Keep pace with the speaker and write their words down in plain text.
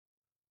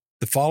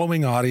The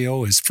following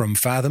audio is from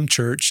Fathom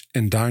Church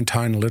in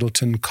downtown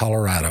Littleton,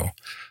 Colorado.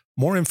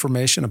 More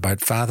information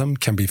about Fathom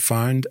can be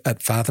found at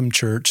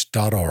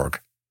fathomchurch.org.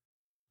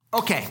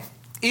 Okay,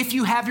 if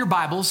you have your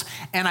Bibles,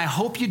 and I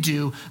hope you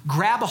do,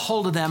 grab a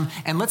hold of them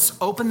and let's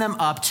open them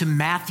up to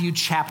Matthew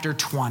chapter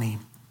 20.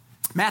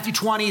 Matthew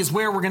 20 is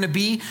where we're going to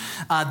be.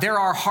 There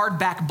are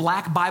hardback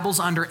black Bibles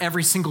under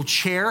every single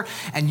chair,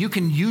 and you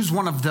can use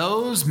one of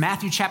those.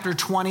 Matthew chapter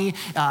 20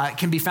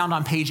 can be found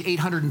on page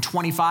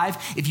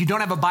 825. If you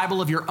don't have a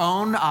Bible of your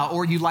own,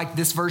 or you like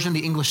this version,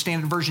 the English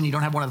Standard Version, you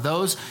don't have one of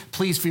those,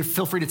 please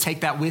feel free to take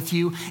that with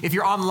you. If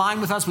you're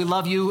online with us, we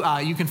love you.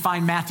 You can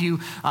find Matthew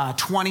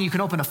 20. You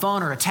can open a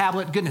phone or a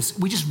tablet. Goodness,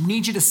 we just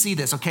need you to see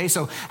this, okay?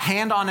 So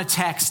hand on a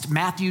text.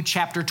 Matthew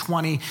chapter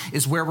 20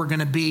 is where we're going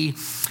to be.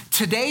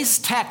 Today's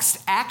text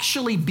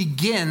actually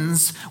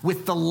begins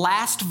with the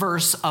last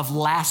verse of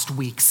last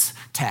week's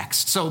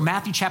text. So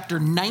Matthew chapter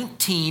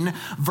 19,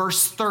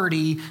 verse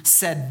 30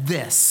 said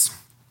this: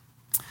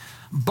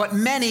 "But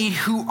many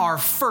who are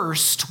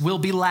first will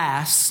be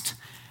last,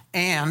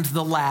 and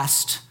the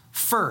last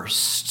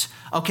first."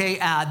 Okay,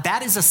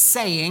 that is a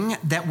saying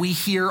that we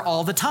hear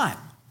all the time.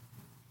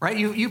 Right?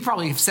 You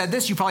probably have said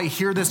this. You probably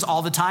hear this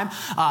all the time.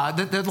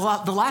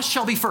 The last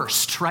shall be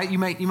first, right? You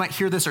might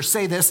hear this or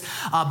say this,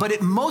 but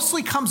it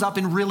mostly comes up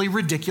in really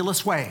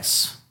ridiculous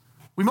ways.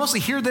 We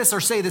mostly hear this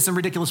or say this in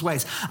ridiculous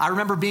ways. I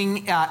remember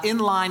being in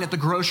line at the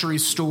grocery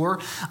store,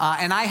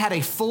 and I had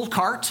a full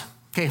cart.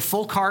 Okay,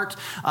 full cart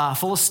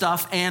full of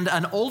stuff, and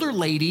an older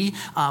lady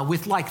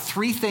with like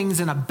 3 things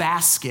in a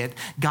basket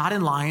got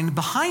in line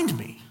behind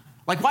me.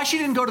 Like, why she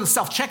didn't go to the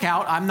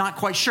self-checkout, I'm not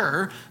quite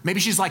sure. Maybe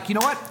she's like, you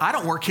know what? I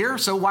don't work here,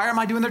 so why am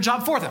I doing their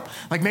job for them?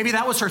 Like, maybe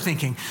that was her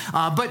thinking.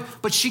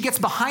 But she gets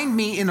behind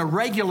me in a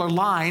regular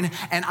line,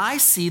 and I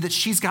see that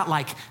she's got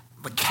like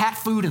cat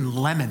food and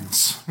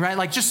lemons, right?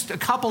 Like just a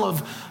couple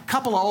of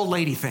old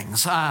lady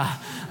things. I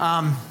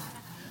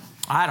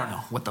don't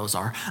know what those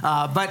are.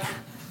 But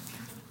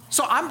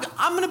so I'm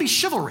going to be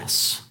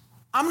chivalrous.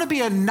 I'm going to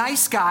be a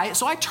nice guy.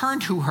 So I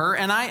turn to her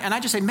and I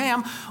just say,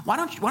 "Ma'am, why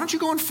don't you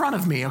go in front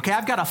of me? Okay,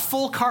 I've got a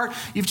full cart.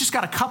 You've just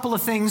got a couple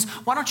of things.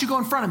 Why don't you go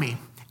in front of me?"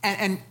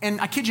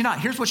 And I kid you not,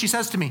 here's what she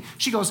says to me.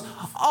 She goes,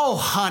 "Oh,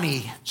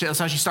 honey." That's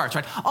how she starts,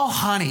 right? "Oh,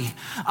 honey,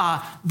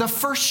 the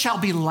first shall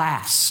be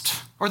last,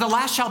 or the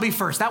last shall be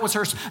first." That was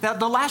hers.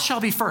 The last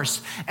shall be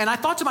first. And I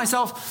thought to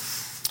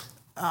myself,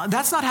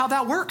 that's not how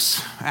that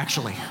works,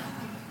 actually.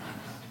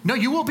 No,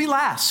 you will be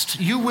last.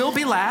 You will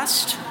be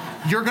last.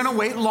 You're going to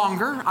wait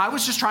longer. I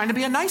was just trying to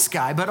be a nice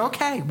guy, but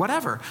okay,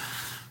 whatever.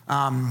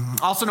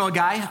 Also know a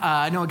guy.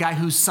 I know a guy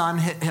whose son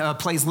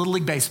plays Little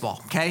League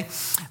Baseball, okay?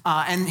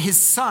 And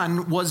his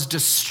son was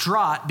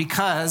distraught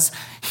because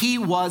he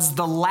was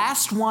the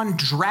last one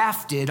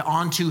drafted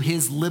onto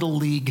his Little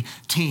League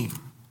team.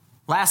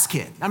 Last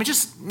kid. I mean,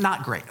 just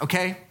not great,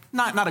 okay?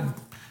 Not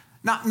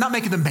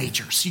making the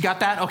majors. You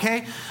got that,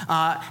 okay?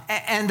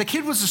 And the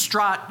kid was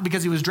distraught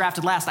because he was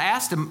drafted last. I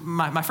asked him,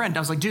 my friend, I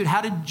was like, "Dude,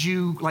 how did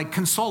you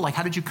console?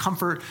 How did you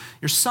comfort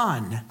your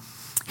son?"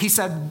 He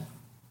said,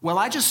 "Well,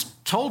 I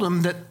just told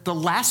him that the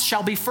last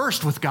shall be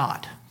first with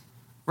God."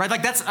 Right?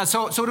 Like that's,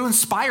 so to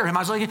inspire him,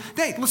 I was like,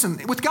 "Hey, listen,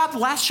 with God, the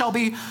last shall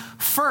be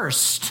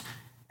first."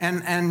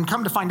 And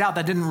come to find out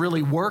that didn't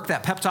really work.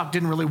 That pep talk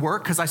didn't really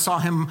work, because I saw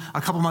him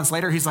a couple months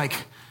later. He's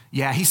like,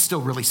 "Yeah, he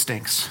still really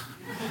stinks."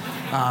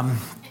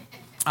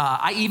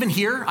 I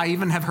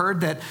even have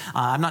heard that,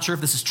 I'm not sure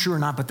if this is true or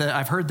not, but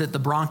I've heard that the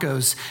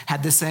Broncos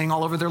had this saying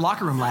all over their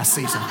locker room last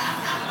season.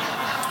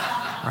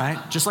 Right?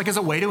 Just like as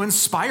a way to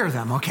inspire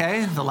them,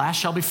 okay? The last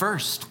shall be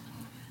first.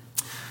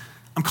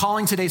 I'm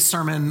calling today's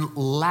sermon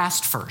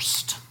Last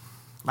First.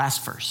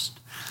 Last First.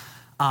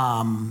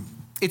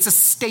 It's a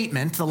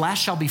statement, the last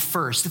shall be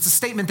first. It's a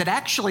statement that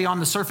actually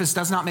on the surface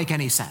does not make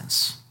any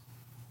sense.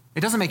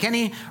 It doesn't make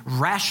any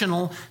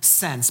rational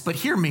sense, but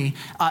hear me,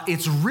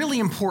 it's really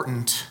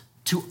important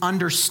to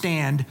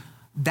understand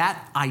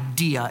that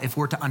idea if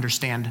we're to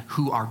understand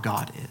who our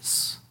God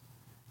is.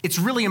 It's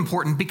really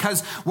important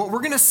because what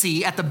we're going to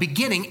see at the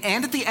beginning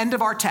and at the end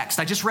of our text,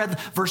 I just read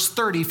verse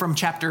 30 from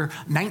chapter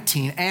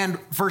 19 and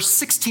verse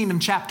 16 in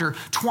chapter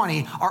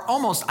 20 are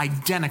almost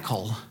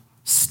identical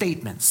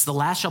statements. The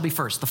last shall be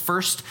first. The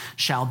first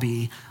shall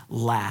be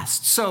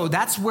last. So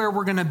that's where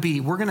we're going to be.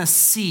 We're going to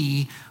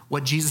see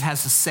what Jesus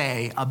has to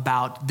say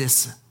about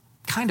this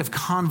kind of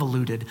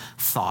convoluted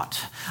thought.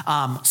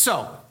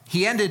 So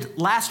he ended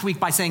last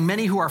week by saying,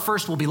 "Many who are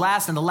first will be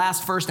last, and the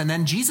last first." And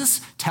then Jesus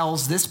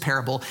tells this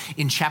parable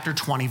in chapter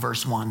 20,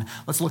 verse 1.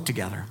 Let's look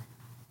together.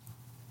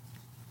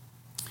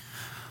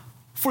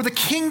 "For the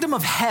kingdom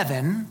of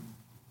heaven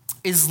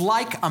is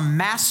like a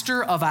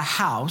master of a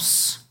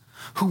house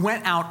who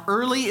went out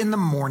early in the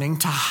morning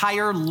to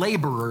hire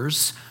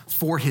laborers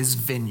for his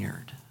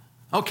vineyard."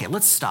 Okay,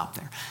 let's stop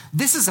there.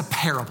 This is a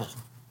parable.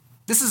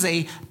 This is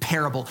a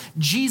parable.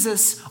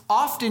 Jesus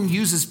often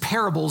uses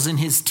parables in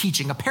his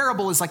teaching. A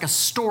parable is like a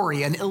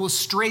story, an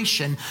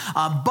illustration,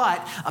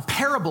 but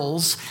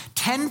parables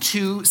tend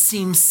to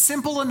seem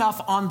simple enough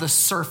on the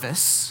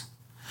surface,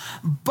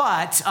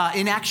 but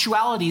in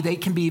actuality, they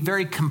can be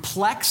very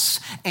complex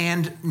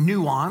and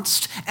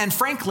nuanced, and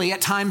frankly,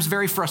 at times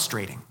very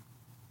frustrating.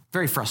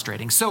 Very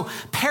frustrating. So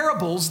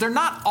parables, they're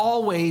not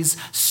always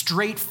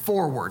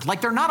straightforward. Like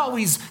they're not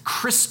always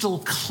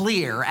crystal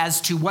clear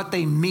as to what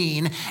they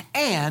mean.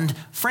 And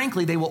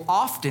frankly, they will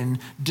often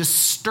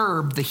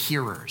disturb the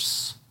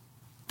hearers.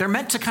 They're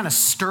meant to kind of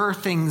stir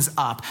things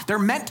up. They're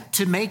meant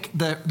to make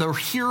the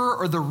hearer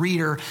or the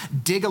reader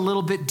dig a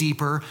little bit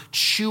deeper,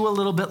 chew a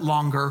little bit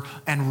longer,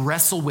 and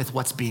wrestle with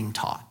what's being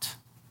taught.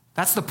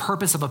 That's the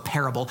purpose of a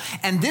parable.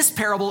 And this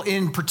parable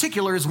in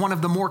particular is one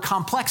of the more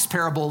complex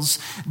parables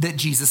that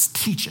Jesus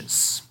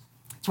teaches.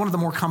 It's one of the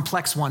more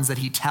complex ones that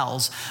he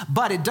tells,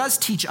 but it does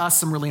teach us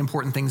some really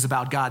important things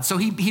about God. So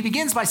he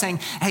begins by saying,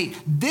 hey,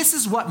 this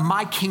is what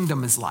my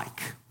kingdom is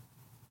like.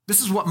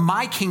 This is what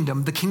my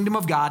kingdom, the kingdom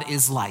of God,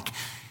 is like.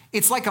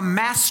 It's like a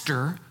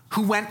master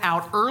who went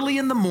out early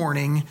in the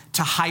morning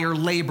to hire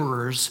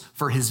laborers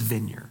for his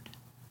vineyard.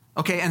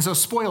 Okay, and so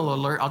spoiler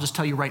alert, I'll just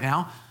tell you right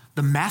now,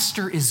 the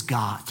master is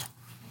God,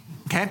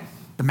 okay?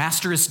 The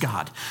master is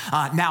God.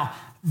 Now,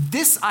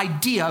 this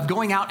idea of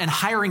going out and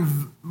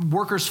hiring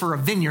workers for a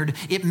vineyard,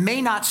 it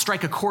may not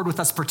strike a chord with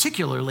us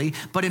particularly,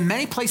 but in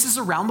many places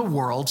around the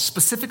world,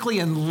 specifically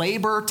in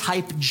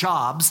labor-type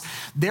jobs,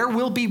 there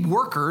will be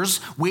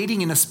workers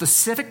waiting in a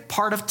specific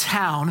part of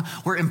town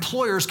where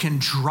employers can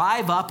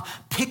drive up,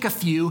 pick a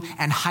few,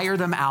 and hire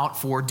them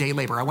out for day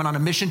labor. I went on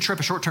a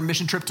short-term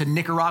mission trip to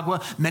Nicaragua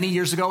many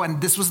years ago,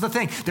 and this was the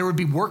thing. There would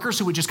be workers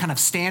who would just kind of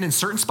stand in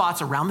certain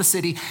spots around the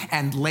city,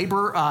 and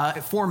labor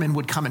foremen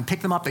would come and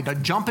pick them up.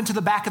 They'd jump into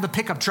the back of the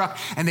pickup truck,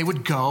 and they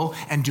would go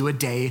and do a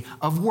day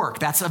of work.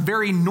 That's a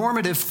very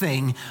normative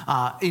thing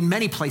in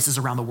many places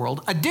around the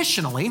world.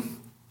 Additionally,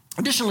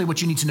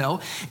 what you need to know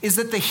is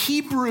that the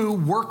Hebrew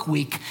work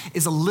week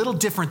is a little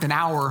different than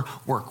our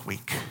work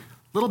week. A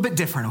little bit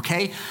different,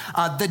 okay?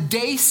 The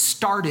day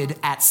started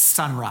at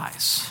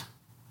sunrise.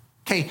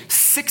 Okay,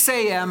 6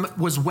 a.m.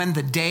 was when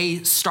the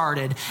day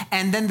started,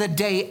 and then the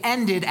day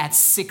ended at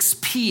 6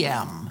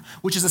 p.m.,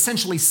 which is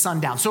essentially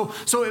sundown. So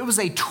it was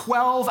a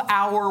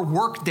 12-hour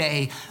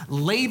workday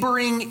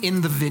laboring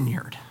in the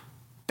vineyard.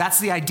 That's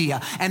the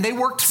idea. And they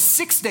worked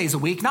 6 days a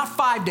week, not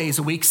 5 days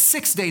a week,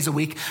 6 days a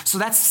week. So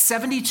that's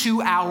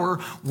 72-hour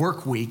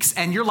work weeks.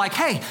 And you're like,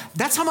 hey,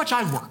 that's how much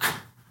I work,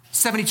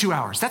 72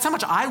 hours. That's how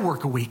much I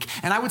work a week.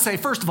 And I would say,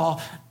 first of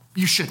all,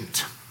 you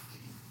shouldn't.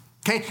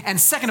 Okay, and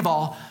second of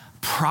all,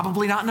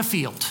 probably not in a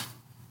field.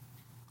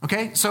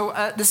 Okay, so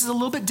this is a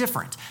little bit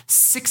different.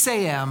 6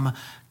 a.m.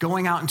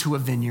 going out into a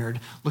vineyard.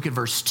 Look at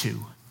verse 2.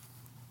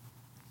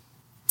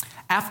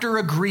 After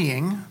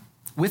agreeing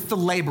with the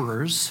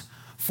laborers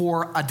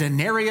for a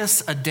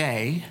denarius a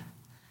day,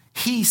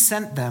 he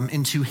sent them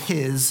into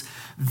his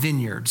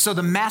vineyard. So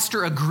the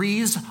master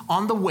agrees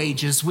on the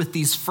wages with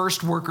these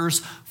first workers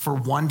for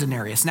 1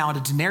 denarius. Now, a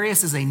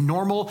denarius is a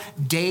normal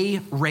day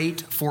rate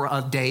for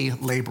a day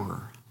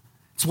laborer.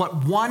 It's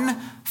what one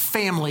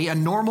family, a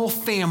normal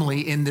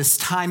family in this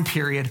time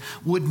period,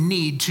 would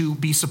need to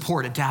be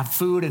supported, to have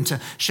food and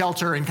to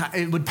shelter, and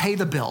it would pay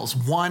the bills.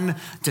 1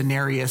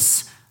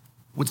 denarius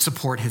would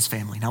support his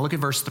family. Now look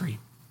at verse 3.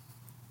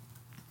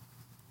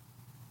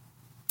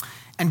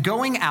 And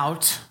going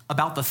out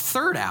about the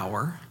 3rd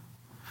hour,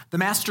 the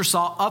master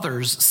saw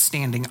others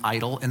standing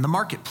idle in the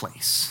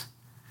marketplace.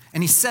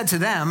 And he said to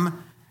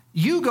them,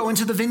 you go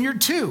into the vineyard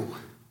too,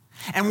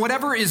 and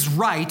whatever is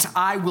right,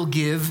 I will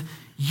give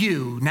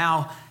you.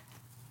 Now,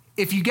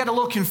 if you get a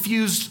little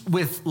confused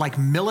with like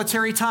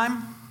military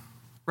time,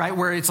 right,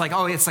 where it's like,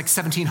 oh, it's like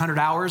 1,700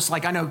 hours.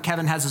 Like I know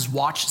Kevin has his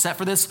watch set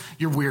for this.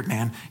 You're weird,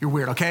 man. You're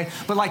weird, okay?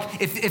 But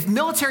like if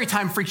military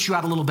time freaks you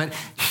out a little bit,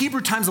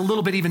 Hebrew time's a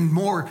little bit even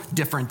more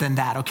different than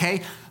that,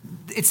 okay?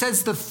 It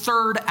says the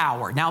 3rd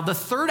hour. Now, the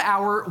 3rd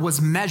hour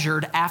was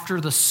measured after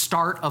the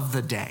start of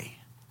the day.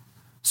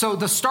 So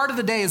the start of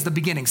the day is the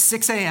beginning,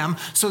 6 a.m.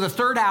 So the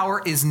 3rd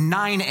hour is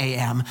 9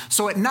 a.m.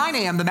 So at 9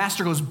 a.m., the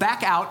master goes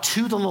back out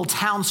to the little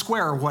town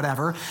square or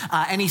whatever,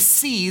 and he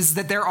sees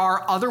that there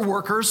are other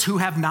workers who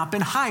have not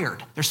been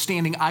hired. They're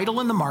standing idle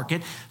in the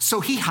market,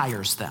 so he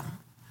hires them.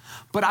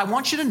 But I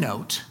want you to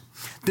note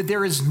that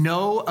there is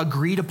no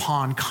agreed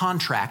upon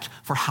contract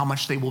for how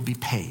much they will be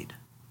paid.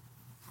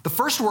 The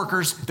first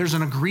workers, there's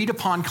an agreed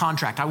upon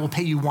contract. I will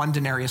pay you 1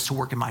 denarius to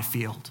work in my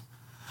field.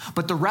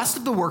 But the rest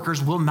of the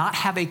workers will not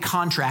have a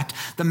contract.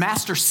 The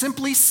master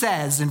simply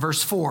says in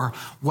verse 4,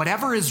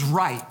 whatever is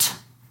right,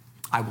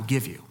 I will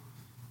give you.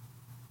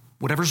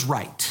 Whatever's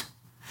right.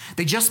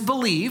 They just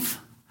believe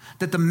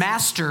that the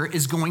master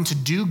is going to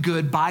do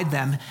good by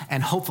them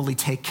and hopefully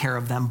take care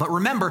of them. But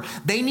remember,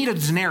 they need a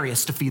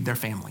denarius to feed their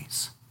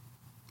families.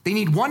 They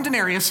need 1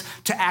 denarius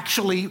to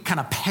actually kind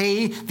of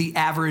pay the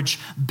average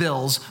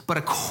bills, but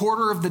a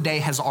quarter of the day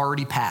has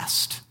already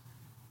passed.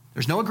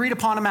 There's no agreed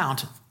upon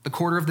amount. The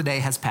quarter of the day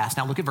has passed.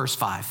 Now look at verse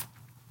 5.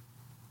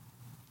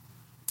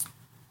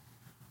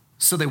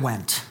 So they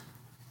went,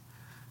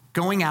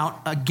 going out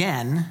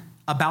again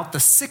about the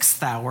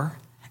 6th hour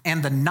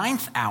and the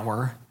 9th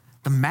hour,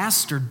 The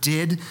master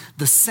did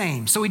the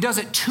same. So he does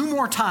it 2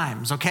 more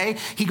times, okay?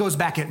 He goes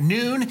back at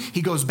noon,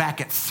 he goes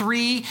back at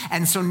 3,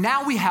 and so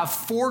now we have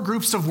 4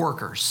 groups of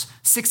workers,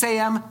 6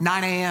 a.m.,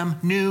 9 a.m.,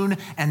 noon,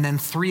 and then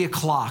 3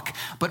 o'clock.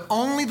 But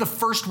only the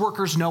first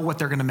workers know what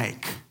they're gonna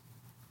make.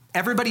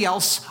 Everybody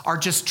else are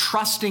just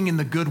trusting in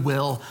the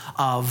goodwill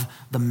of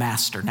the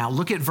master. Now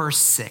look at verse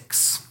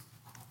 6.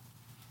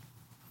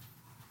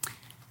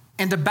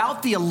 And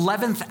about the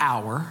 11th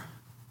hour,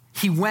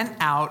 he went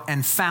out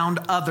and found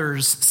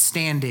others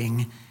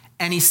standing,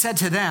 and he said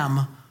to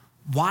them,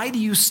 "Why do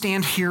you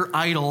stand here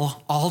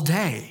idle all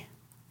day?"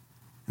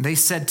 And they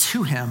said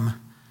to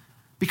him,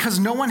 "Because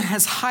no one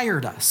has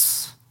hired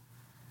us."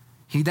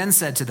 He then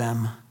said to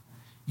them,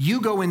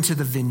 "You go into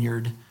the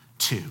vineyard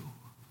too."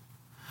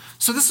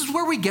 So this is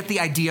where we get the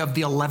idea of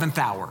the 11th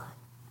hour.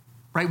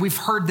 Right? We've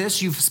heard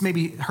this. You've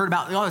maybe heard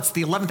about, it's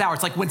the 11th hour.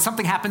 It's like when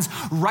something happens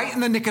right in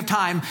the nick of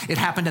time, it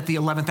happened at the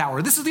 11th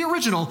hour. This is the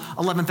original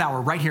 11th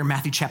hour right here,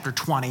 Matthew chapter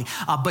 20.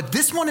 But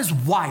this one is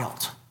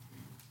wild.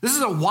 This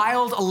is a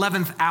wild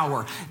 11th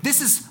hour.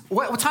 This is,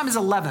 what time is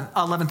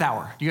 11th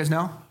hour? Do you guys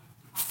know?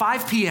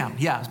 5 p.m.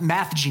 Yeah,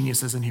 math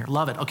geniuses in here.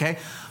 Love it, okay?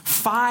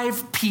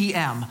 5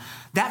 p.m.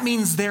 That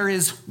means there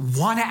is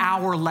 1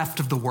 hour left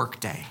of the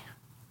workday.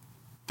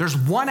 There's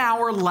 1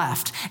 hour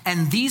left,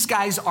 and these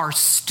guys are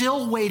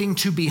still waiting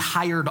to be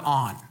hired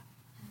on.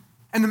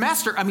 And the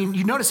master,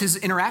 you notice his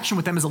interaction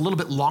with them is a little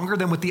bit longer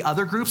than with the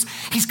other groups.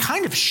 He's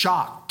kind of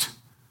shocked.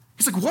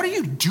 He's like, "What are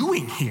you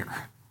doing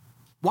here?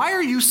 Why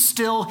are you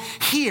still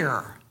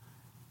here?"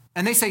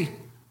 And they say,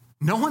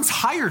 "No one's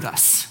hired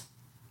us.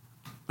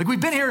 Like, we've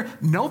been here,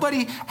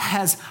 nobody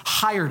has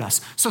hired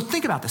us." So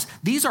think about this.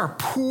 These are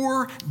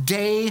poor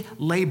day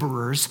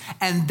laborers,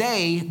 and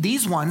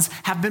these ones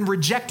have been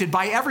rejected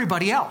by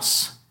everybody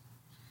else.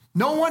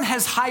 No one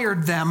has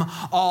hired them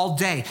all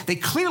day. They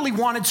clearly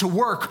wanted to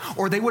work,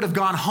 or they would have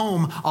gone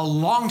home a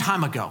long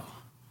time ago.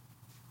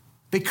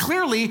 They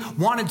clearly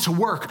wanted to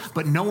work,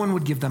 but no one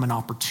would give them an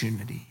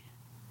opportunity.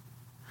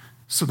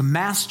 So the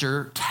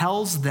master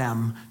tells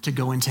them to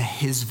go into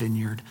his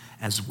vineyard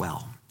as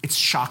well. It's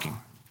shocking.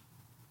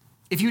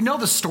 If you know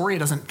the story, it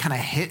doesn't kind of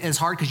hit as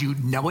hard because you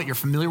know it, you're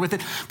familiar with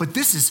it, but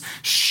this is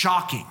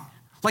shocking.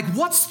 Like,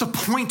 what's the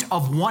point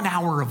of 1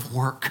 hour of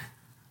work?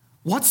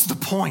 What's the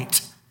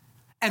point?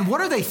 And what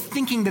are they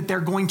thinking that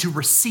they're going to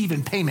receive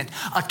in payment?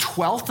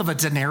 1/12 of a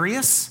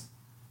denarius?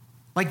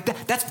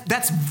 Like,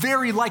 that's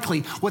very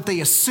likely what they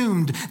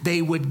assumed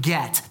they would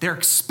get. They're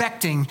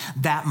expecting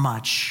that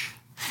much.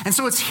 And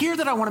so it's here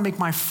that I want to make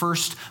my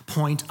first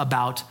point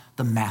about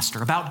the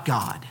master, about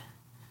God.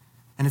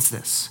 And it's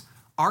this.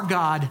 Our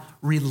God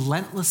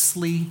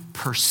relentlessly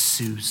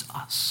pursues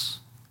us.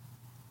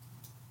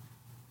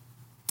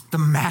 The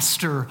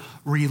master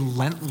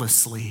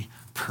relentlessly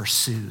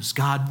pursues.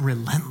 God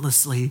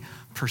relentlessly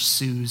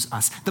pursues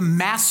us. The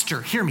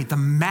master, hear me, the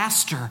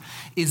master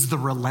is the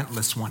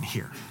relentless one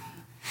here.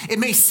 It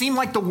may seem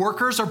like the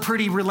workers are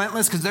pretty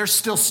relentless because they're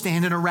still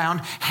standing around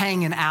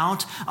hanging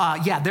out.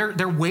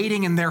 They're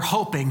waiting and they're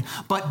hoping.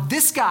 But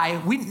this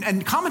guy,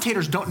 and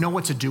commentators don't know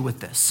what to do with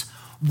this.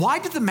 Why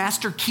did the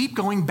master keep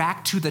going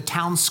back to the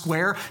town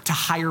square to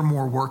hire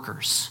more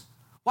workers?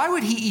 Why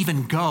would he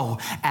even go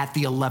at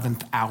the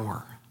 11th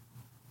hour?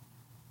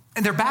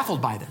 And they're baffled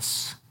by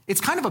this.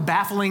 It's kind of a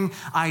baffling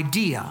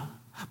idea,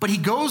 but he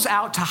goes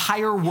out to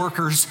hire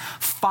workers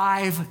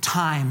 5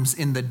 times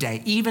in the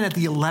day, even at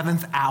the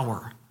 11th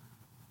hour.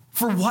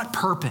 For what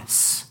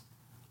purpose?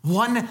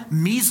 1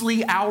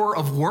 measly hour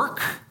of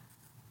work?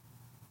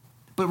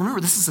 But remember,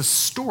 this is a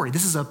story.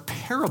 This is a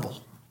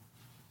parable.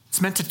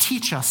 It's meant to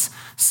teach us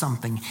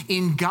something.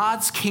 In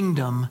God's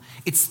kingdom,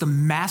 it's the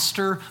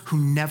master who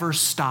never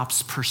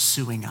stops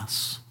pursuing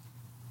us.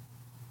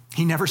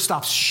 He never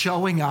stops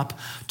showing up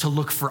to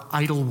look for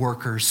idle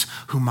workers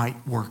who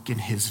might work in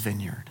his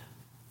vineyard.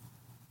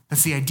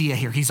 That's the idea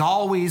here. He's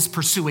always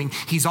pursuing.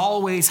 He's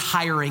always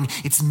hiring.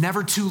 It's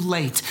never too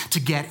late to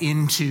get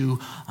into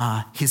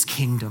his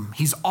kingdom.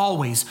 He's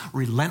always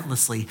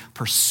relentlessly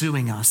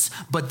pursuing us.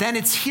 But then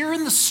it's here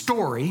in the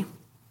story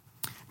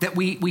that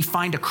we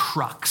find a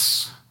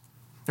crux.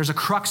 There's a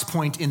crux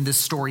point in this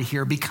story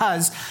here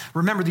because,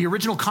 remember, the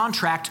original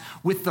contract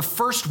with the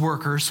first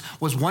workers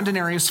was 1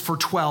 denarius for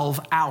 12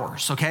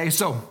 hours, okay?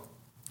 So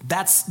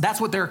that's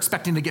what they're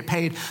expecting to get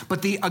paid.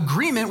 But the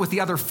agreement with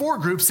the other 4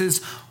 groups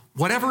is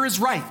whatever is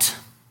right.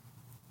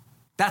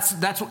 That's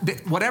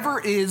whatever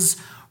is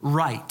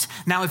right.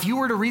 Now, if you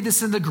were to read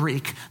this in the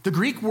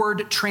Greek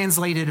word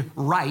translated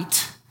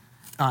right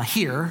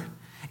here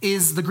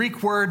is the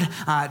Greek word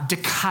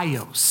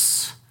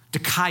dikaios,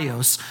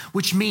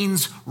 which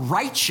means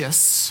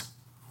righteous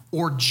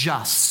or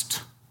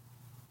just.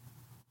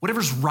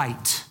 Whatever's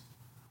right,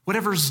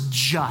 whatever's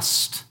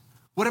just,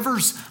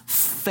 whatever's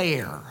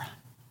fair,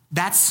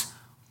 that's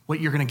what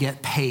you're going to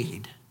get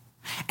paid.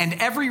 And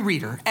every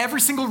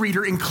single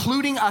reader,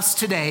 including us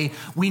today,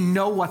 we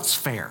know what's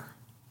fair.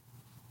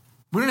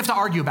 We don't have to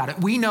argue about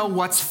it. We know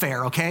what's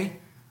fair, okay?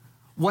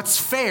 What's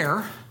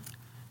fair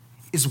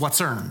is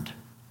what's earned.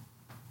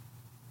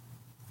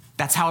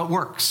 That's how it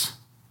works.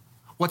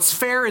 What's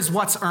fair is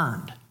what's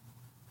earned.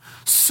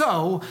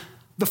 So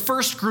the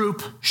first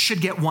group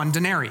should get 1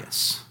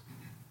 denarius.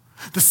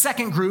 The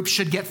second group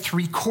should get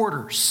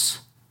 3/4.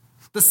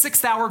 The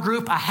 6th hour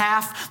group, a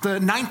half. The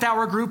 9th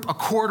hour group, a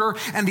quarter.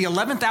 And the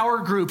 11th hour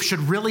group should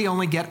really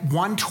only get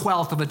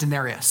 1/12 of a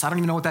denarius. I don't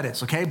even know what that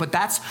is, okay? But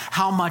that's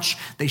how much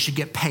they should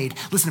get paid.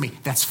 Listen to me,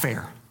 that's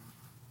fair.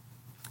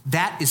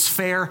 That is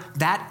fair.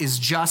 That is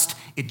just.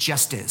 It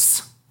just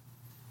is.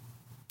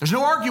 There's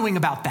no arguing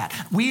about that.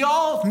 We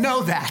all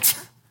know that.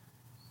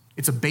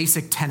 It's a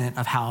basic tenet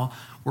of how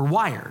we're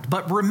wired.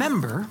 But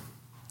remember,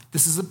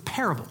 this is a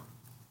parable.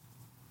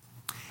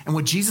 And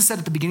what Jesus said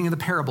at the beginning of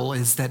the parable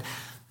is that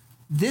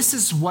this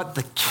is what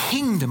the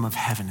kingdom of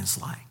heaven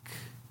is like.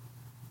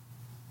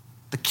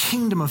 The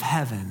kingdom of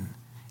heaven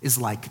is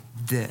like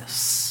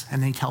this.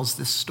 And then he tells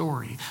this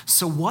story.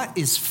 So what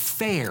is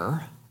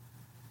fair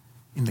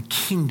in the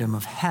kingdom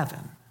of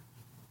heaven?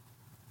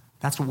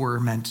 That's what we're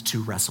meant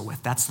to wrestle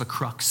with. That's the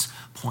crux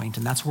point,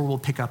 and that's where we'll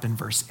pick up in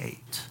verse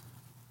 8.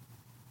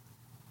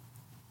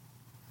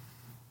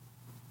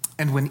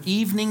 And when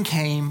evening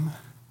came,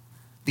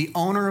 the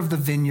owner of the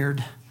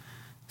vineyard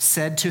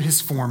said to his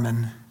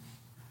foreman,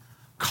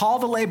 "Call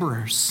the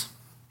laborers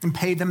and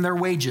pay them their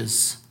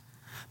wages,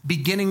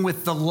 beginning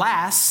with the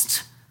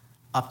last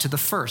up to the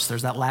first."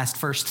 There's that last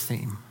first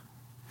theme.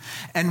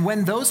 "And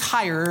when those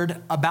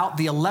hired about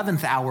the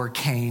 11th hour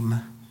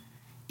came,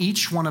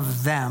 each one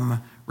of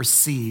them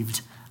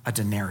received a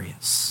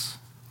denarius."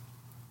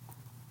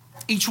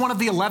 Each one of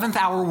the 11th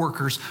hour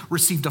workers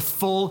received a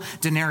full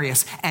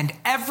denarius. And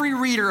every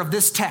reader of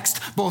this text,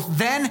 both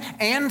then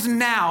and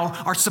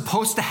now, are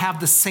supposed to have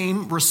the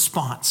same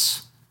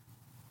response.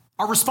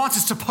 Our response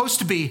is supposed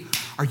to be,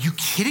 "Are you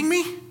kidding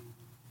me?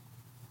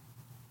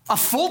 A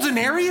full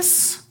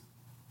denarius?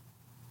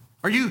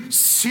 Are you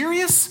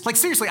serious?" Like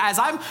seriously, as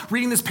I'm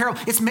reading this parable,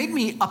 it's made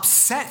me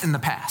upset in the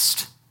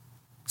past.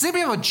 Does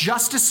anybody have a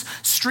justice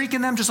streak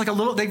in them? Just like a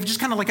little, they've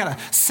just kind of like got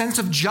a sense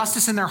of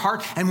justice in their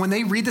heart. And when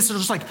they read this, they're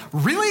just like,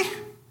 really?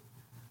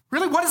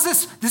 Really? What is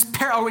this? This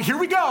parable? Oh, here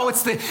we go.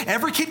 It's the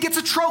every kid gets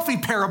a trophy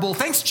parable.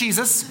 Thanks,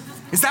 Jesus.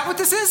 Is that what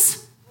this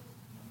is?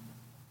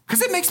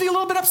 Because it makes me a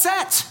little bit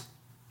upset,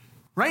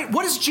 right?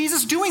 What is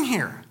Jesus doing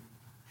here?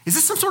 Is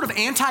this some sort of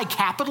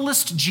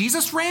anti-capitalist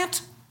Jesus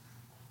rant?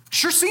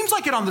 Sure seems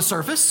like it on the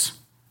surface.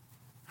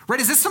 Right?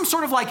 Is this some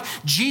sort of like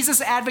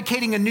Jesus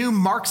advocating a new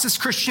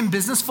Marxist Christian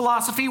business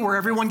philosophy where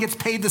everyone gets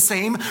paid the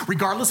same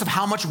regardless of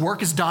how much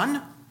work is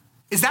done?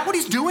 Is that what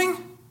he's doing?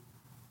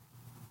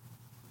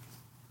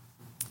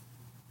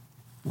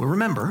 Well,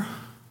 remember,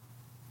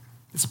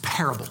 it's a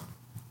parable.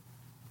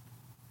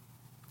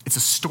 It's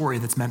a story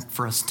that's meant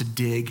for us to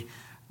dig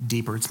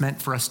deeper. It's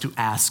meant for us to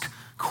ask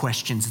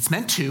questions. It's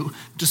meant to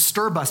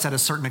disturb us at a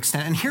certain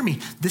extent. And hear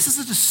me, this is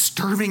a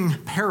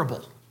disturbing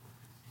parable.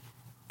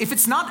 If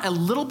it's not a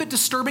little bit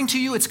disturbing to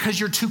you, it's because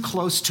you're too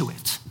close to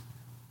it.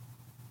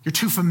 You're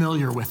too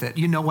familiar with it.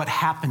 You know what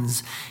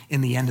happens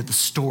in the end of the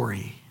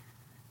story.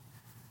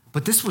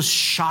 But this was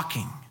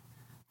shocking.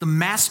 The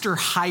master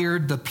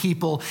hired the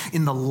people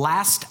in the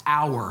last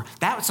hour.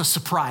 That was a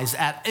surprise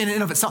in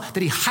and of itself.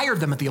 That he hired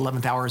them at the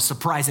 11th hour is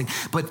surprising,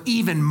 but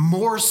even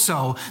more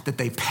so that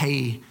they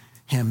pay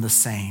him the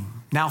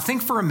same. Now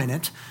think for a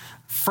minute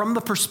from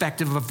the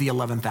perspective of the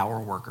 11th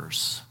hour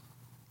workers.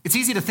 It's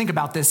easy to think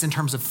about this in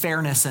terms of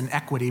fairness and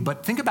equity,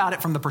 but think about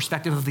it from the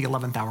perspective of the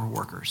 11th hour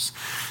workers.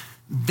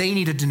 They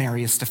need a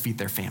denarius to feed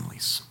their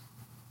families.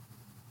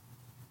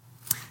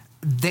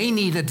 They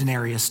need a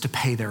denarius to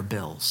pay their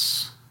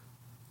bills.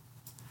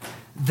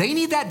 They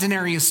need that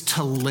denarius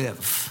to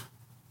live,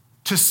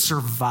 to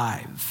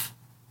survive.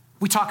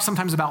 We talk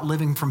sometimes about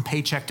living from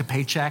paycheck to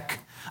paycheck.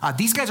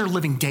 These guys are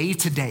living day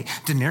to day,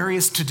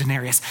 denarius to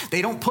denarius.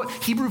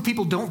 Hebrew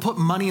people don't put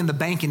money in the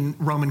bank in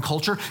Roman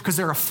culture because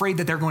they're afraid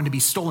that they're going to be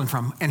stolen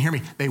from. And hear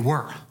me, they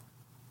were.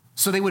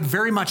 So they would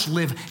very much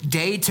live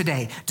day to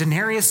day,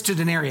 denarius to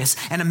denarius.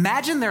 And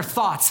imagine their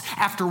thoughts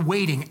after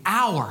waiting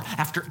hour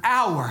after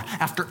hour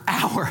after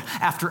hour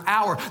after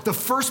hour. The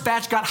first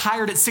batch got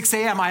hired at 6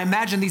 a.m. I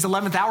imagine these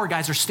 11th hour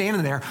guys are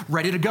standing there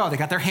ready to go. They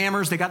got their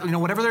hammers, they got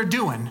whatever they're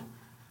doing.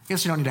 I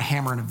guess you don't need a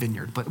hammer in a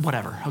vineyard, but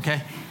whatever,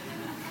 okay?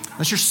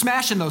 Unless you're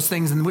smashing those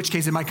things, in which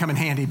case it might come in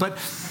handy. But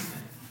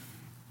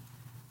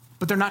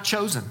they're not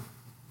chosen.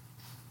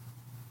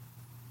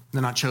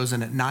 They're not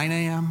chosen at 9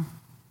 a.m.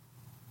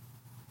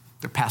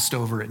 They're passed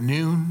over at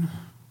noon.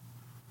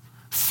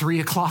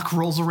 3 o'clock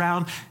rolls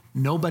around.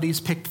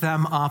 Nobody's picked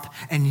them up,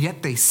 and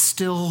yet they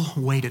still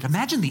waited.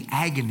 Imagine the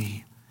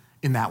agony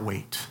in that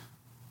wait.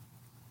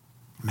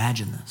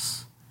 Imagine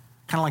this.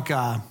 Kind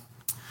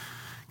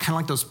of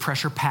like those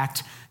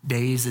pressure-packed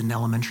days in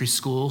elementary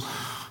school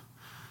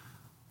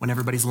when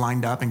everybody's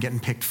lined up and getting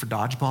picked for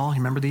dodgeball. You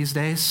remember these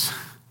days?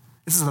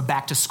 This is a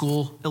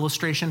back-to-school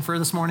illustration for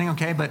this morning,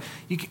 okay? But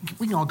we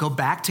can all go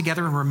back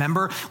together and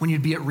remember when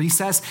you'd be at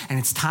recess and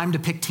it's time to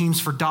pick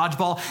teams for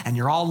dodgeball and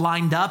you're all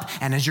lined up.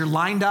 And as you're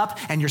lined up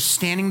and you're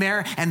standing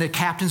there and the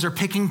captains are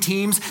picking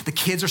teams, the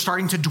kids are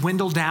starting to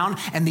dwindle down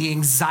and the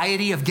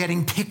anxiety of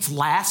getting picked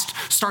last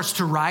starts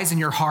to rise in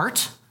your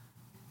heart.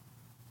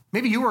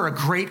 Maybe you were a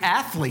great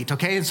athlete,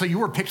 okay? And so you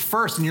were picked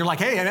first and you're like,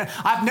 hey,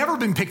 I've never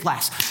been picked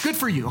last. Good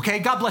for you, okay?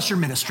 God bless your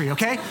ministry,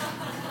 okay?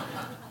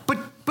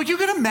 But you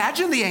can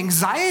imagine the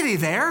anxiety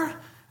there.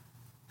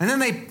 And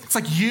then it's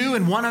like you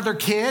and one other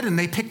kid, and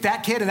they pick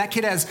that kid, and that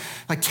kid has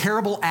like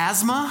terrible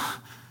asthma.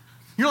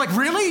 You're like,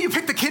 really? You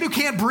picked the kid who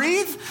can't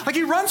breathe? Like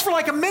he runs for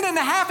like a minute and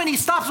a half and he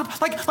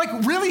stops. Like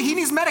really? He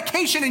needs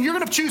medication and you're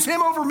going to choose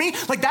him over me?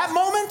 Like that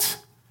moment?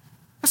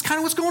 That's kind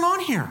of what's going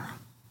on here.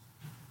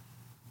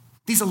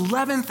 These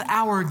 11th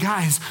hour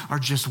guys are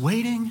just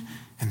waiting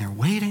and they're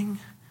waiting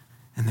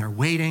and they're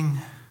waiting.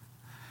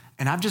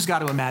 And I've just got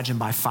to imagine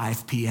by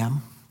 5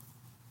 p.m.,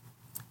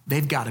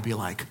 they've got to be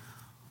like,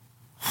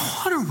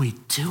 what are we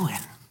doing?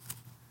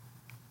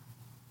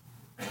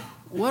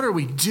 What are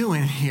we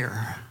doing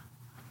here?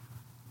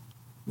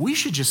 We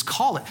should just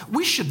call it.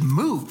 We should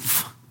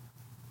move.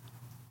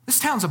 This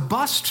town's a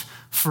bust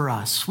for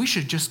us. We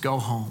should just go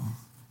home.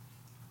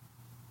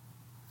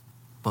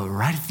 But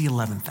right at the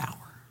 11th hour,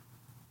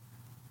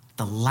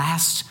 the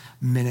last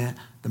minute,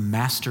 the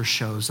master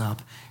shows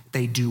up.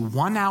 They do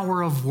 1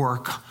 hour of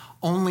work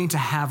only to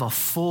have a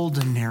full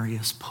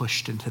denarius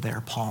pushed into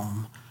their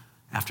palm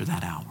after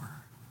that hour.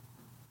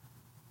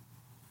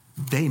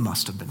 They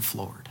must have been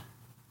floored.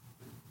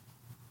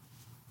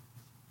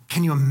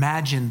 Can you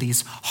imagine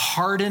these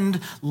hardened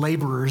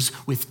laborers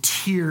with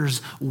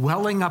tears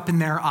welling up in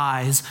their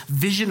eyes,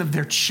 vision of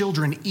their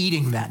children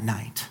eating that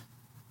night?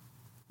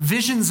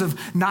 Visions of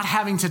not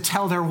having to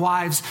tell their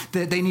wives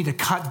that they need to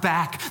cut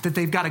back, that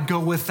they've got to go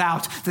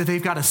without, that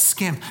they've got to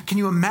skimp. Can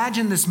you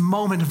imagine this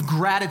moment of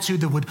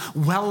gratitude that would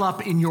well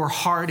up in your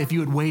heart if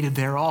you had waited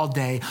there all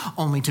day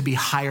only to be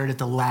hired at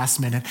the last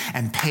minute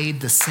and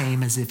paid the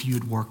same as if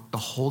you'd worked the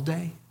whole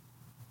day?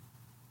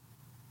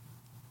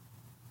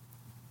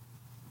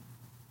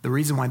 The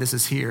reason why this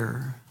is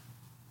here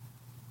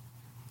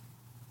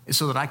is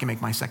so that I can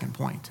make my second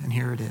point, and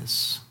here it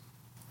is.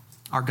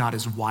 Our God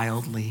is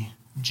wildly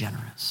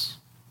generous.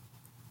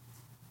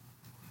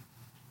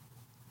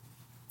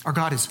 Our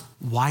God is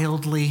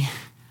wildly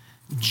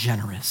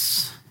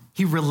generous.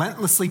 He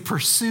relentlessly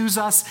pursues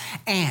us,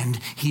 and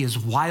he is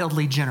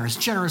wildly generous.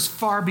 Generous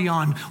far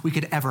beyond we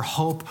could ever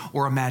hope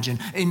or imagine,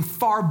 in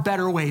far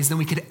better ways than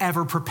we could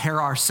ever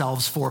prepare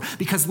ourselves for.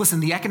 Because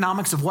listen, the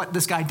economics of what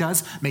this guy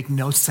does make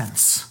no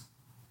sense.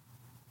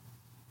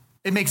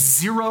 It makes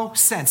zero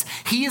sense.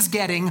 He is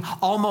getting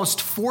almost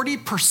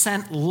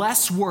 40%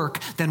 less work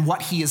than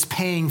what he is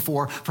paying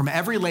for from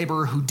every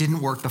laborer who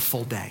didn't work the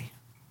full day.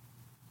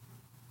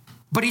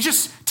 But he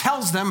just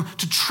tells them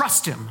to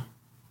trust him.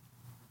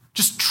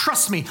 Just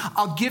trust me.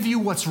 I'll give you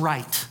what's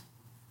right.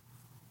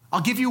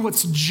 I'll give you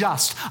what's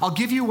just. I'll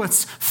give you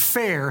what's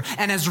fair.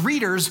 And as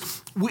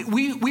readers,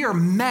 we are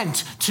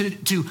meant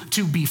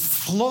to be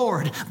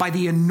floored by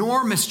the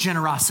enormous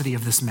generosity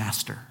of this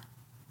master.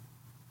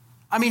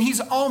 I mean, he's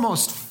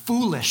almost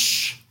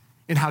foolish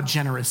in how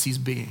generous he's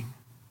being.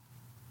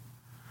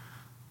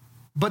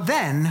 But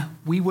then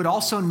we would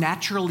also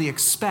naturally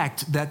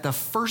expect that the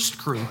first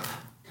group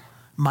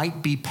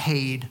might be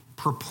paid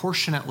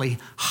proportionately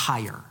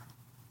higher.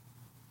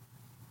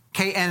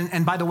 Okay,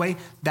 and by the way,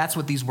 that's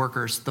what these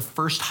workers, the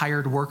first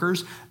hired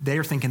workers,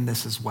 they're thinking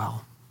this as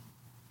well.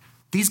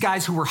 These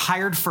guys who were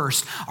hired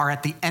first are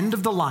at the end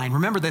of the line.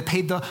 Remember, they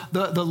paid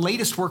the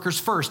latest workers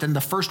first and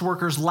the first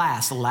workers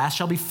last. The last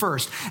shall be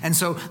first. And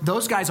so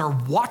those guys are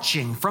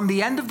watching from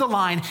the end of the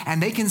line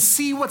and they can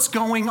see what's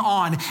going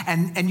on.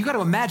 And you got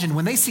to imagine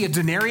when they see a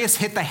denarius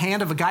hit the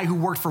hand of a guy who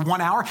worked for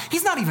 1 hour,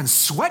 he's not even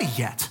sweaty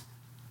yet.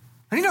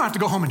 And you don't have to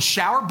go home and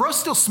shower. Bro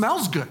still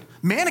smells good.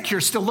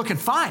 Manicure's still looking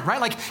fine, right?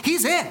 Like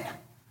he's in.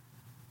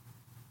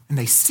 And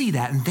they see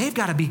that and they've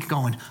got to be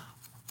going,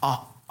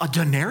 a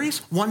denarius?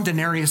 1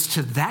 denarius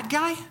to that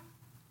guy?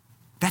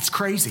 That's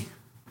crazy.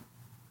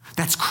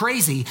 That's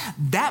crazy.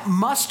 That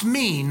must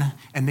mean,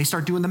 and they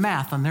start doing the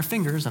math on their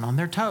fingers and on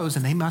their toes,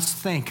 and they must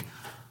think,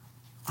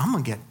 I'm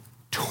going to get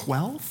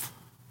 12?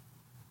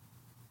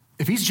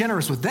 If he's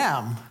generous with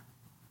them,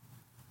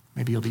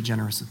 maybe he'll be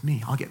generous with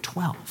me. I'll get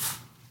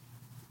 12.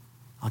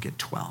 I'll get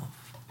 12.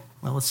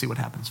 Well, let's see what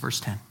happens. Verse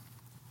 10.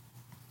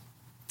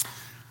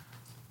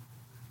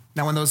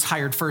 Now, when those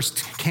hired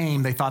first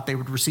came, they thought they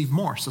would receive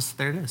more. So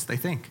there it is. They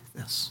think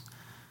this.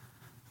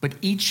 But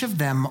each of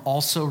them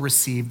also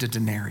received a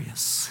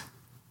denarius.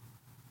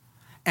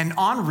 And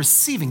on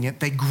receiving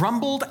it, they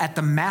grumbled at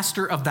the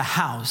master of the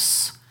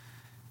house,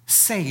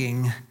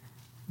 saying,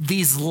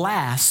 these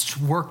last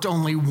worked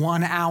only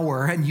 1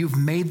 hour, and you've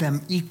made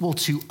them equal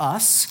to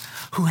us,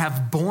 who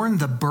have borne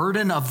the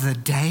burden of the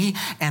day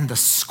and the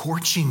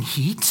scorching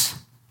heat.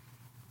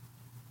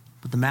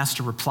 But the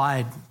master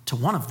replied to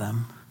one of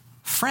them,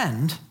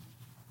 friend,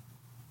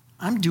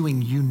 I'm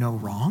doing you no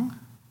wrong.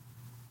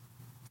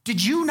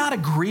 Did you not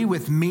agree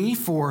with me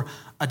for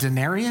a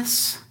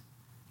denarius?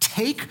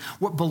 Take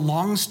what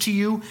belongs to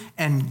you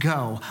and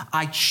go.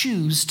 I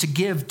choose to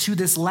give to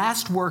this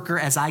last worker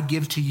as I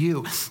give to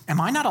you.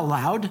 Am I not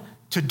allowed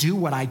to do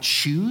what I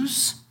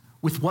choose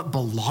with what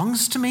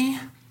belongs to me?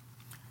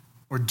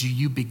 Or do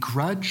you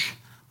begrudge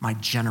my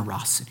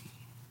generosity?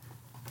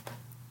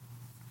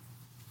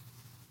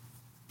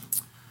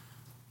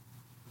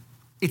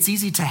 It's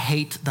easy to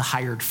hate the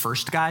hired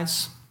first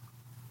guys.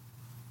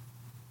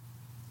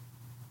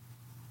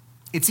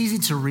 It's easy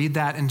to read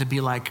that and to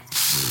be like,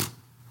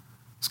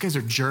 those guys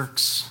are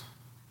jerks.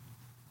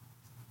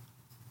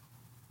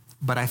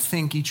 But I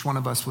think each one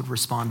of us would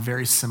respond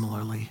very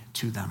similarly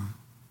to them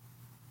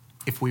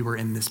if we were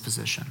in this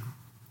position.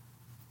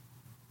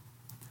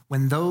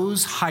 When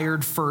those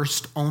hired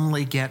first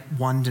only get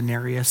 1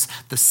 denarius,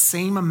 the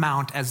same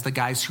amount as the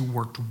guys who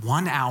worked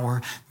 1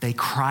 hour, they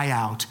cry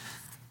out,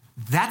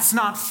 "That's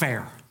not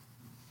fair."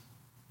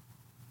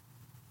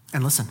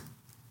 And listen,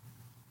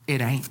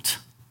 it ain't.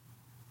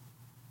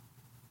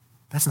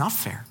 That's not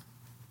fair.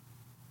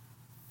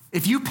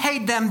 If you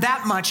paid them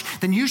that much,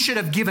 then you should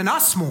have given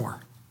us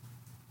more.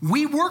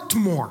 We worked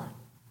more.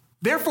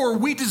 Therefore,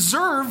 we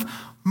deserve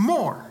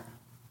more.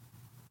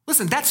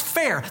 Listen, that's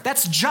fair.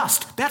 That's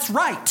just. That's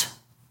right.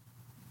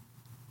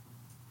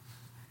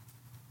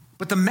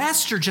 But the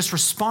master just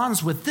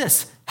responds with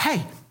this.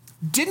 Hey,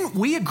 didn't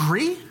we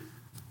agree?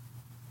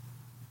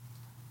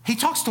 He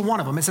talks to one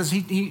of them. It says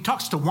he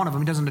talks to one of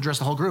them. He doesn't address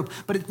the whole group.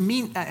 But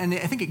and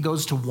I think it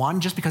goes to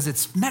one just because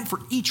it's meant for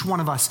each one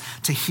of us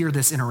to hear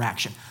this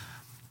interaction.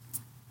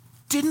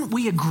 Didn't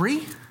we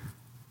agree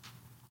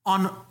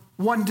on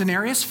 1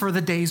 denarius for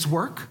the day's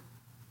work?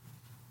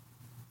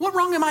 What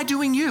wrong am I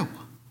doing you?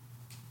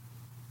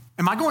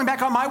 Am I going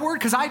back on my word?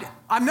 Because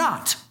I'm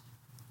not.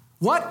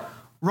 What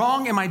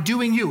wrong am I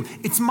doing you?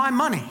 It's my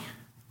money.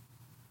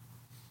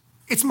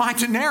 It's my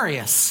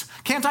denarius.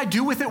 Can't I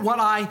do with it what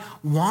I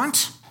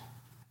want?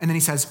 And then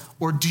he says,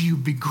 or do you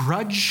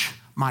begrudge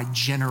my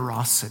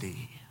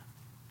generosity?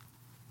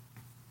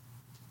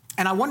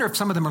 And I wonder if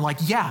some of them are like,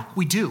 yeah,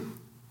 we do.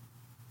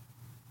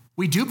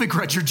 We do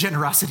begrudge your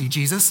generosity,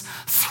 Jesus.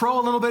 Throw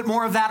a little bit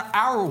more of that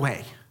our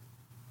way.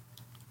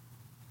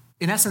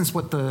 In essence,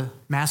 what the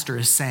master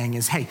is saying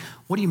is, hey,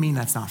 what do you mean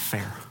that's not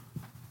fair?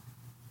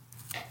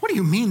 What do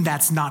you mean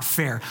that's not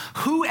fair?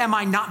 Who am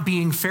I not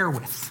being fair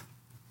with?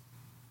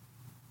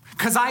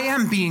 Because I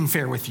am being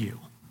fair with you.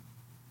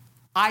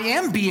 I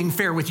am being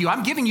fair with you.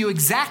 I'm giving you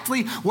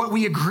exactly what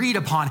we agreed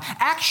upon.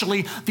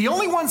 Actually, the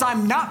only ones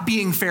I'm not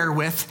being fair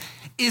with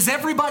is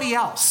everybody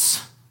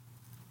else.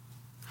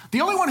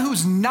 The only one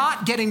who's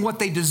not getting what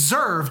they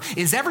deserve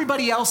is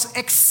everybody else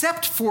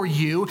except for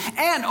you.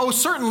 And, oh,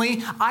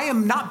 certainly, I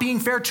am not being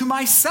fair to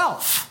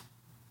myself.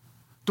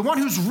 The one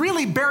who's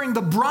really bearing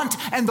the brunt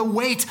and the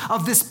weight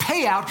of this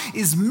payout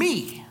is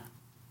me.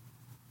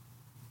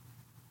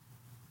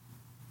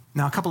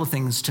 Now, a couple of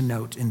things to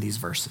note in these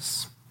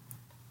verses.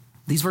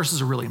 These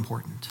verses are really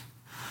important.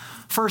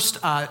 First,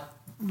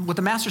 what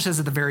the master says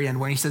at the very end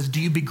when he says, do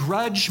you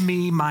begrudge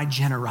me my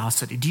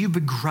generosity? Do you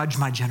begrudge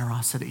my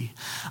generosity?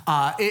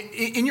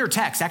 In your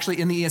text, actually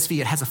in the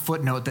ESV, it has a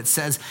footnote that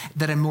says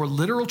that a more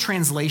literal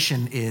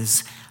translation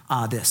is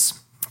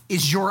this.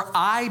 Is your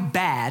eye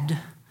bad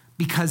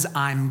because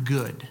I'm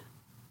good?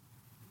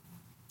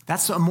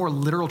 That's a more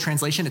literal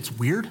translation. It's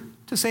weird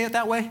to say it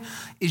that way.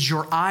 Is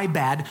your eye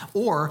bad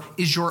or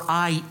is your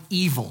eye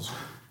evil?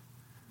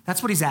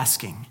 That's what he's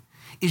asking.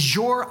 Is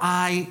your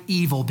eye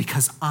evil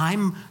because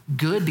I'm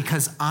good,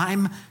 because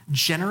I'm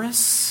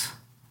generous?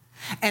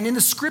 And in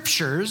the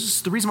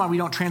scriptures, the reason why we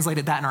don't translate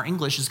it that in our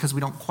English is because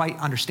we don't quite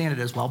understand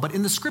it as well. But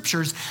in the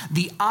scriptures,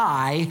 the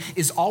eye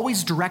is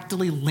always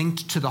directly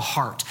linked to the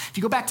heart. If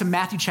you go back to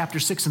Matthew chapter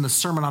 6 in the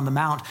Sermon on the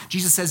Mount,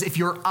 Jesus says, if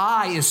your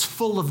eye is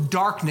full of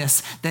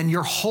darkness, then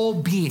your whole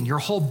being, your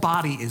whole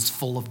body is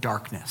full of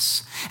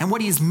darkness. And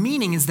what he is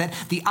meaning is that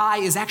the eye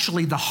is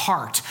actually the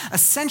heart.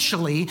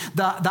 Essentially,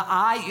 the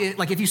eye,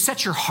 like if you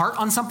set your heart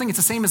on something, it's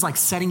the same as like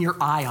setting your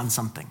eye on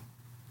something.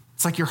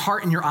 It's like your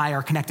heart and your eye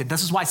are connected.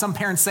 This is why some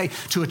parents say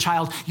to a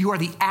child, you are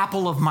the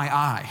apple of my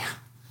eye.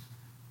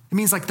 It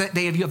means like that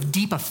you have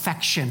deep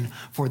affection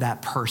for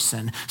that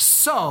person.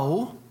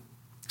 So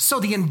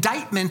the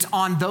indictment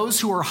on those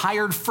who are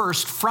hired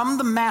first from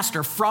the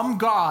master, from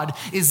God,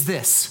 is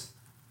this.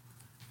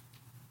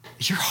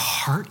 Is your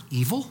heart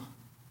evil?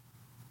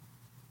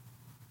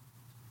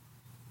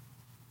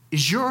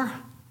 Is your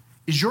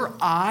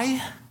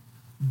eye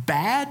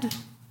bad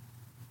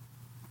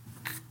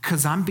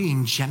because I'm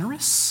being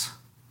generous?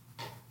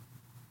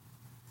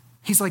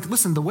 He's like,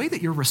 listen, the way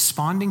that you're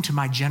responding to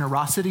my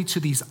generosity to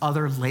these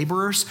other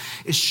laborers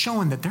is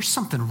showing that there's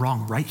something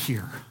wrong right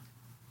here.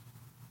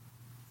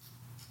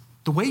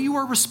 The way you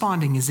are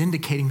responding is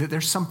indicating that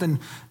there's something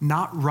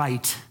not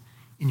right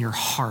in your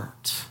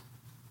heart.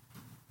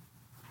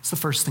 It's the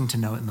first thing to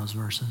note in those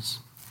verses.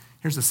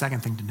 Here's the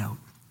second thing to note.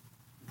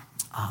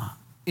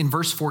 In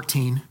verse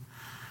 14,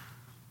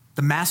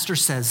 the master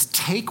says,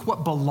 take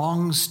what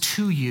belongs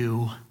to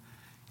you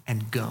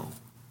and go.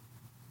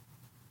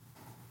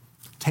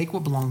 Take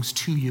what belongs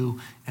to you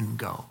and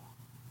go.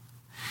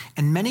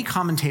 And many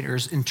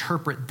commentators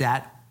interpret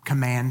that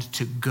command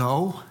to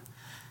go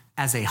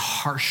as a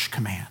harsh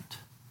command.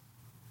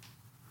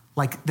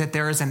 Like that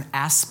there is an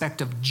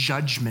aspect of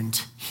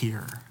judgment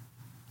here.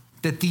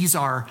 That these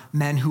are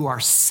men who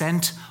are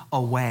sent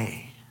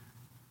away.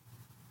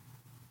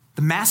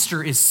 The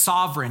master is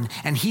sovereign,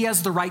 and he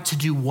has the right to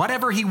do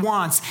whatever he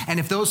wants. And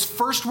if those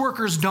first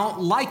workers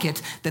don't like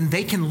it, then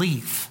they can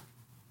leave.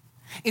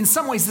 In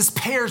some ways, this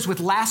pairs with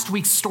last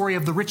week's story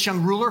of the rich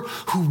young ruler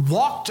who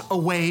walked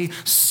away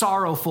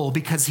sorrowful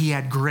because he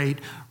had great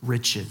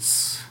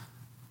riches.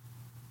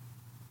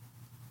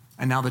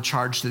 And now the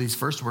charge to these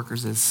first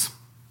workers is,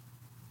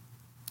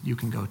 you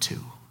can go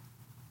too.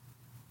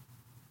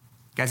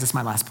 Guys, this is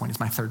my last point. It's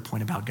my third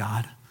point about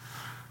God.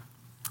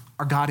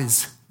 Our God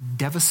is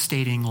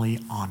devastatingly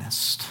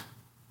honest.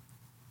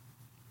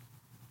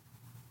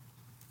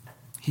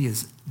 He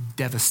is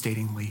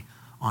devastatingly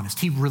honest.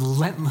 He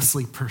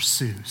relentlessly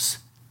pursues.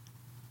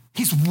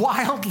 He's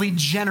wildly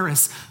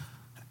generous,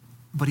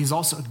 but he's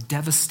also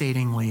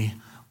devastatingly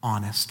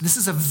honest. This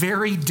is a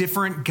very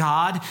different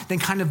God than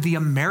kind of the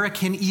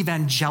American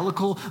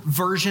evangelical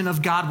version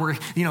of God where,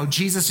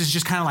 Jesus is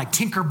just kind of like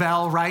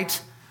Tinkerbell,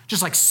 right?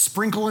 Just like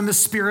sprinkling the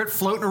Spirit,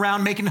 floating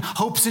around, making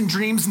hopes and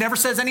dreams, never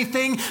says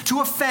anything to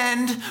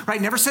offend,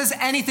 right? Never says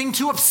anything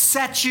to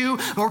upset you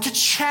or to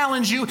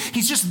challenge you.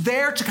 He's just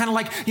there to kind of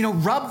like,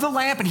 rub the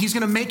lamp, and he's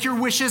going to make your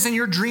wishes and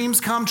your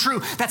dreams come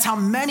true. That's how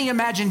many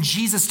imagine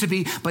Jesus to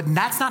be, but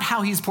that's not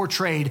how he's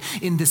portrayed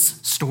in this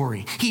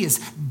story. He is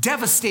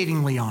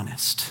devastatingly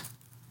honest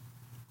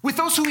with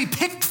those who he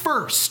picked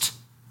first,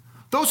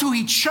 those who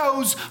he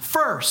chose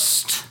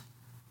first.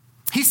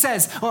 He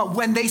says,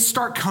 when they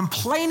start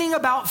complaining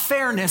about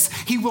fairness,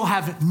 he will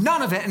have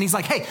none of it. And he's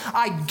like, hey,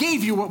 I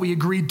gave you what we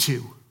agreed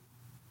to.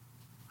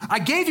 I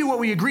gave you what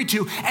we agreed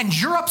to, and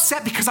you're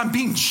upset because I'm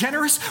being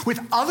generous with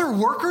other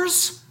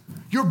workers,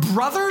 your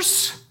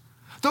brothers,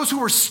 those who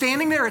were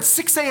standing there at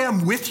 6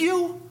 a.m. with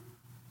you.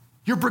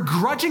 You're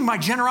begrudging my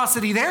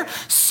generosity there.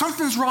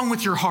 Something's wrong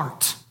with your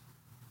heart.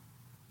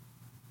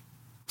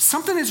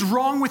 Something is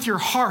wrong with your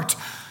heart.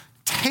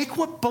 Take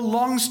what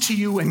belongs to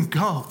you and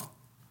go.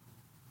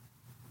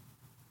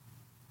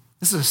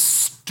 This is a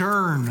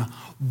stern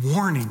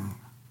warning,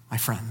 my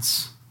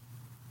friends.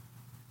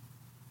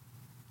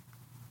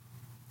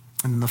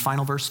 And then the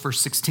final verse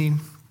 16.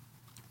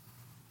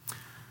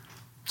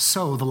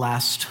 So the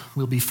last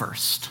will be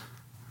first,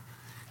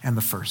 and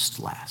the first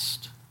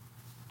last.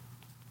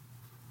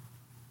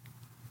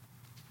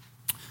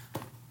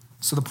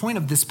 So the point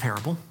of this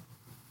parable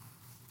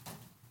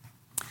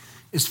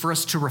is for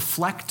us to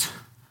reflect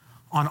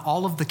on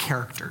all of the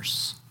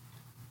characters.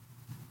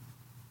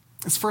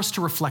 It's for us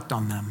to reflect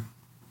on them.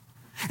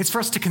 It's for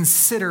us to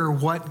consider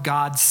what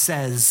God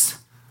says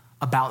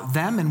about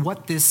them and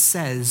what this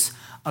says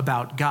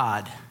about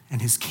God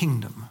and his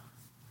kingdom.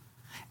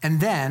 And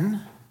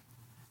then,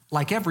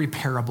 like every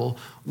parable,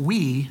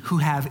 we who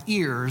have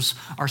ears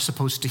are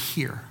supposed to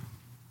hear.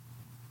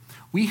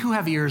 We who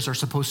have ears are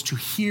supposed to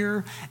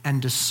hear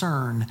and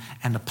discern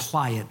and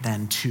apply it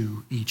then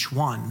to each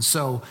one.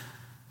 So,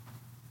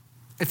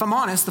 if I'm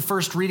honest, the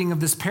first reading of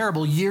this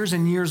parable years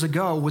and years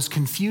ago was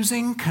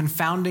confusing,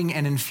 confounding,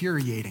 and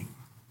infuriating.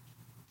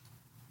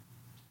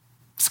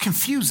 It's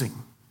confusing.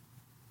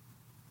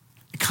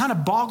 It kind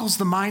of boggles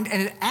the mind,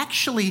 and it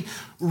actually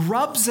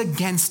rubs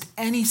against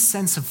any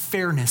sense of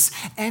fairness,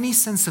 any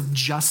sense of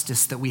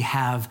justice that we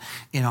have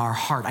in our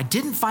heart. I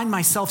didn't find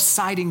myself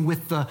siding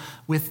with the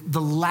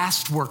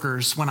last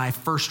workers when I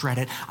first read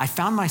it. I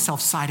found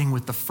myself siding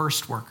with the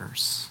first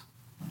workers.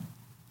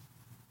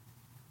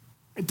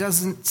 It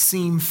doesn't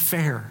seem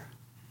fair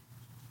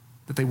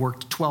that they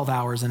worked 12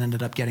 hours and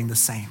ended up getting the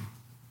same.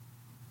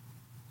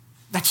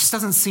 That just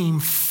doesn't seem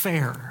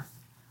fair.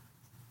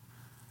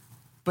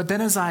 But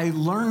then as I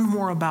learned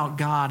more about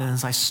God and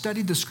as I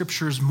studied the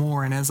scriptures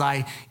more and as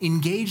I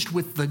engaged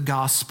with the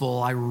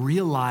gospel, I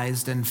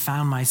realized and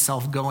found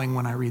myself going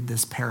when I read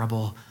this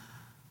parable,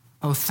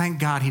 oh, thank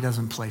God he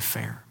doesn't play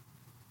fair.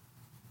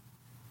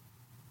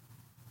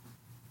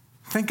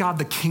 Thank God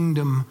the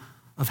kingdom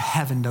of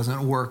heaven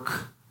doesn't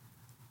work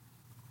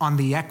on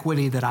the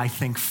equity that I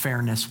think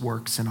fairness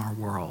works in our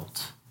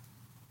world.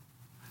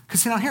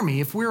 Because now hear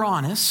me, if we're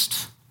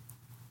honest,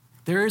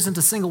 there isn't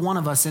a single one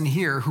of us in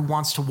here who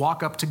wants to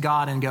walk up to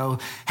God and go,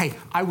 hey,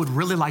 I would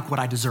really like what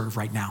I deserve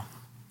right now.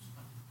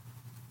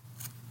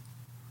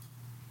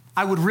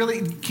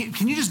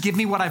 Can you just give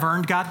me what I've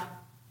earned, God?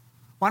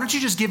 Why don't you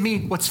just give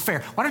me what's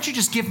fair? Why don't you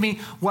just give me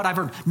what I've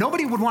earned?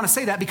 Nobody would want to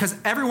say that because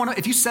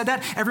if you said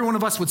that, every one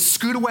of us would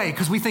scoot away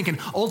because we think in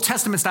Old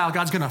Testament style,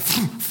 God's going to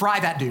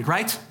fry that dude,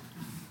 right?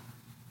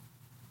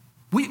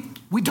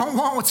 We don't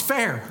want what's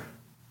fair.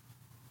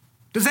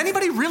 Does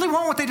anybody really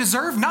want what they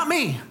deserve? Not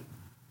me.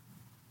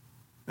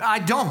 I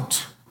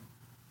don't.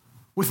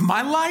 With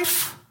my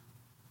life,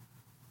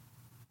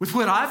 with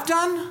what I've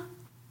done,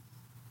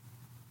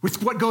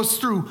 with what goes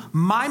through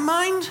my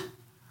mind,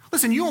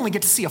 listen, you only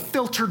get to see a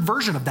filtered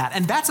version of that,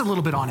 and that's a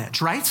little bit on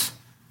edge, right?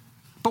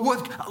 But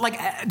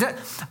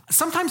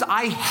sometimes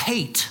I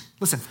hate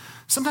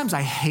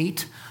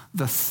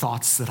the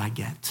thoughts that I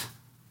get.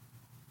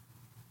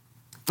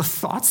 The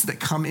thoughts that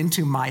come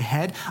into my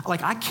head,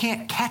 I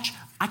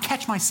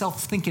catch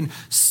myself thinking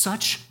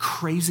such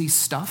crazy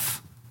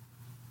stuff.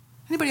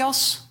 Anybody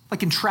else?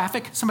 Like in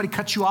traffic, somebody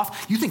cuts you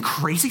off, you think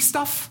crazy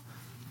stuff?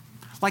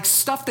 Like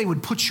stuff they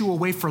would put you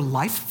away for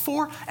life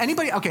for.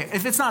 Anybody? Okay,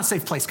 if it's not a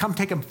safe place, come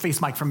take a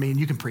face mic from me and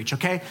you can preach,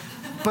 okay?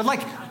 But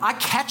like, I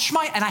catch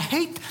and I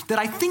hate that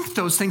I think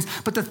those things,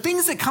 but the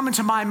things that come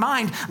into my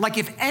mind, like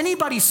if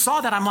anybody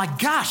saw that, I'm like,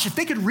 gosh, if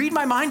they could read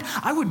my mind,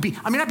 I'd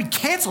be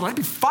canceled, I'd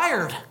be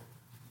fired.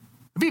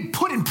 I'd be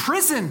put in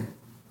prison.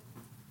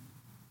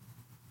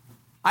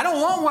 I don't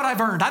want what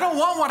I've earned. I don't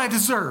want what I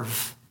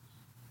deserve.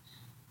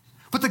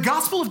 But the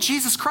gospel of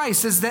Jesus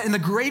Christ is that in the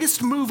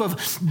greatest move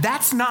of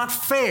that's not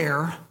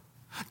fair,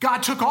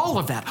 God took all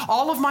of that,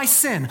 all of my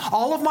sin,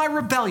 all of my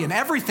rebellion,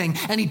 everything,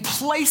 and he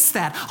placed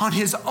that on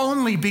his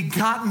only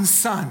begotten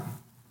son.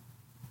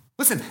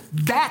 Listen,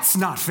 that's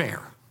not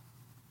fair.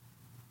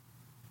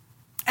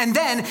 And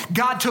then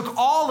God took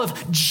all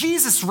of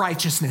Jesus'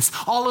 righteousness,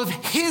 all of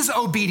his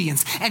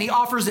obedience, and he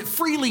offers it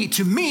freely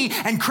to me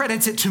and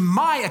credits it to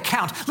my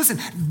account. Listen,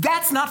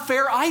 that's not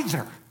fair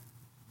either.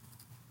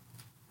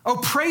 Oh,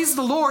 praise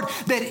the Lord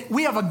that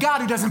we have a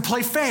God who doesn't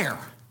play fair.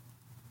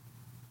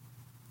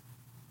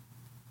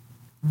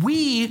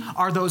 We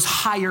are those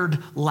hired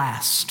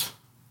last.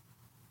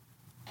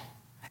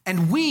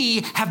 And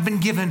we have been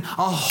given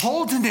a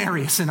whole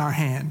denarius in our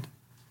hand,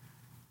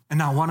 and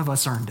not one of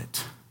us earned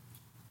it.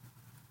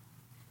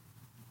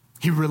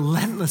 He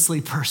relentlessly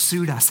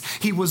pursued us.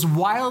 He was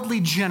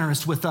wildly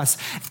generous with us,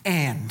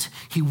 and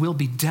he will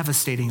be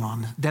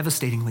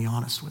devastatingly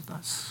honest with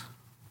us.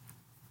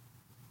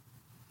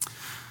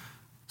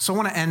 So I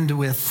want to end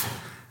with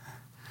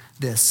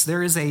this.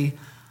 There is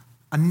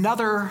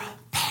another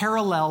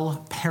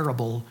parallel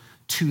parable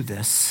to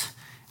this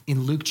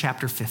in Luke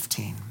chapter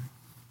 15.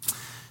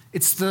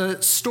 It's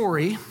the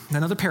story,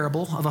 another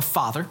parable of a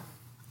father,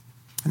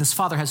 and this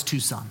father has two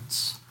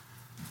sons.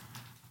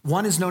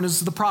 One is known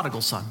as the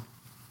prodigal son,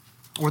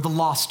 or the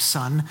lost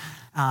son.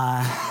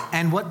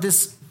 And what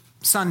this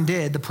son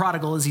did, the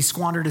prodigal, is he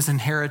squandered his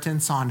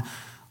inheritance on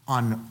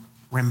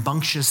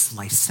rambunctious,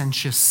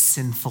 licentious,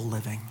 sinful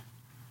living.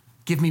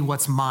 Give me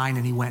what's mine,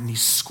 and he went and he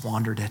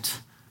squandered it.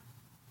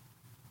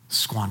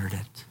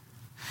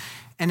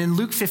 And in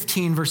Luke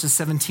 15, verses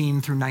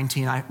 17 through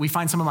 19, we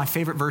find some of my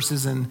favorite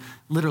verses in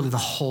literally the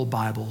whole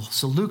Bible.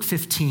 So Luke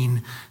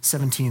 15,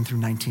 17 through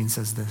 19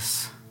 says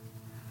this.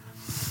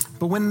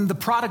 But when the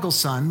prodigal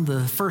son,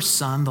 the first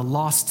son, the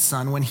lost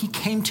son, when he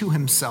came to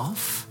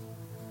himself,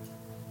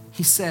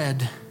 he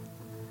said,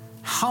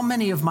 how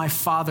many of my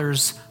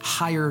father's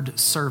hired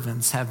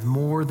servants have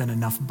more than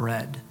enough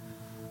bread,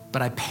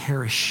 but I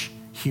perish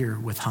here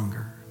with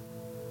hunger?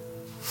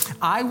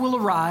 I will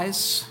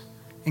arise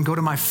and go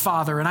to my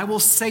father, and I will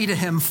say to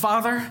him,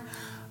 Father,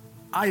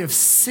 I have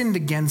sinned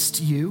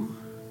against you.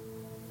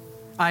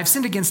 I have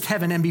sinned against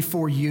heaven and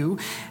before you.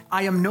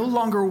 I am no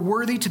longer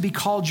worthy to be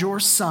called your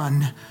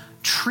son.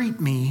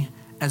 Treat me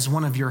as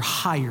one of your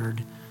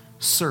hired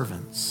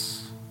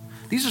servants.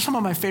 These are some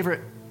of my favorite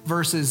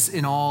verses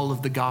in all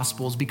of the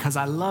Gospels because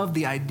I love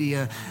the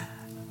idea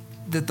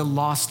that the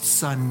lost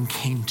son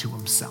came to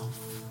himself.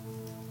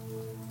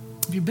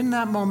 Have you been in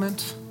that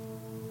moment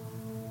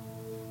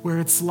where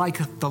it's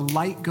like the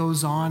light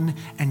goes on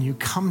and you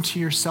come to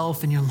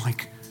yourself and you're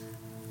like,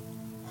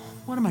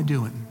 what am I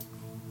doing?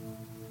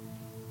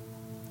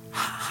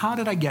 How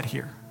did I get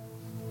here?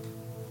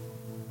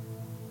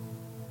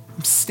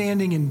 I'm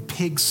standing in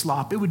pig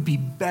slop. It would be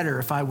better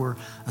if I were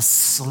a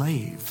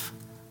slave.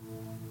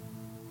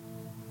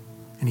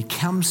 And he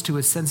comes to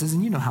his senses,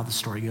 and you know how the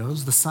story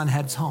goes. The son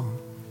heads home.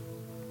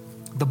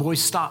 The boy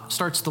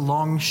starts the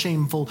long,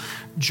 shameful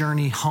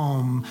journey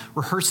home,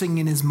 rehearsing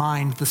in his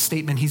mind the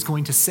statement he's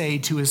going to say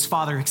to his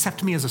father,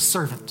 accept me as a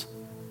servant.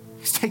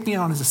 Take me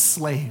on as a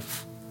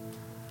slave.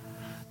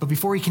 But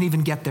before he can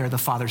even get there, the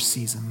father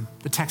sees him.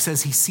 The text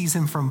says he sees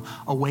him from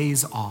a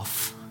ways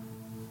off.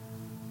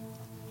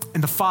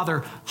 And the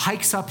father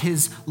hikes up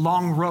his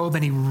long robe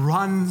and he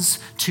runs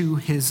to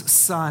his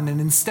son. And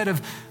instead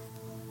of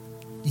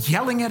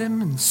yelling at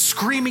him and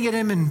screaming at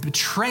him and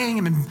betraying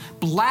him and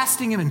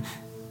blasting him and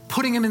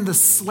putting him in the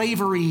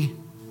slavery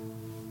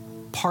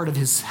part of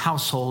his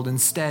household,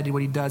 instead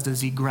what he does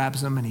is he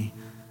grabs him and he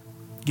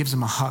gives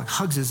him a hug,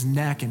 hugs his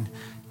neck and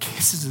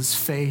kisses his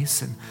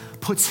face and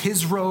puts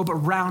his robe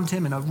around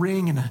him and a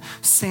ring and a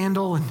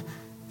sandal.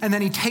 And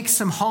then he takes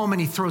him home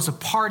and he throws a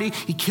party.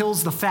 He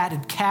kills the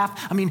fatted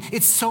calf. I mean,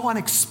 it's so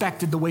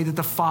unexpected the way that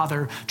the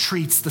father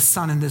treats the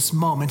son in this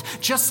moment.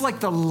 Just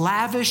like the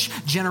lavish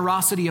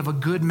generosity of a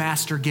good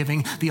master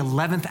giving the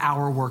 11th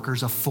hour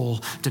workers a full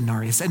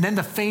denarius. And then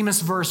the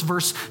famous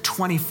verse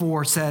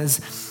 24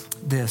 says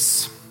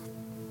this,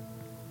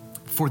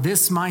 for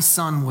this my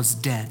son was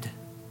dead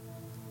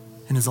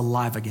and is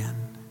alive again.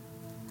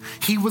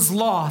 He was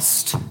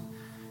lost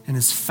and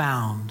is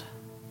found.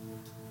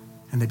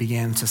 And they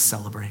began to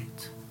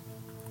celebrate.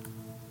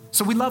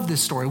 So we love this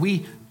story.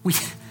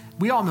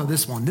 We all know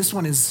this one. This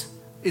one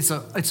it's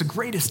a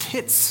greatest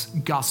hits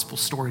gospel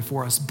story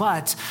for us.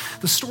 But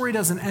the story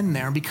doesn't end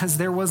there because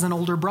there was an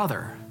older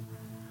brother.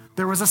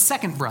 There was a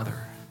second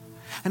brother.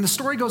 And the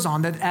story goes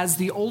on that as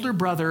the older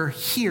brother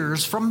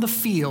hears from the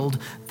field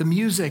the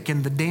music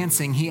and the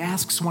dancing, he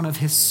asks one of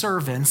his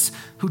servants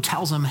who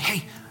tells him,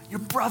 hey, Your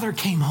brother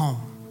came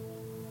home.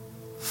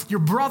 Your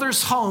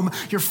brother's home.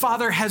 Your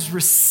father has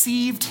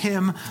received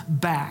him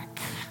back.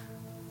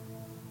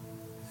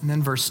 And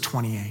then verse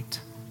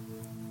 28.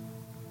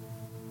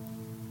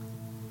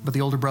 But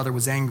the older brother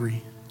was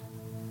angry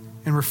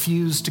and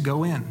refused to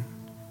go in.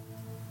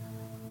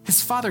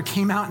 His father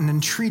came out and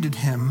entreated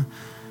him,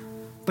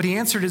 but he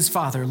answered his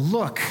father,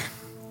 "Look,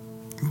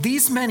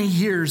 these many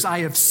years I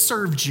have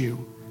served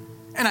you,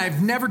 and I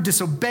have never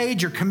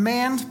disobeyed your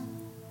command.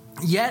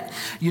 Yet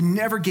you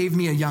never gave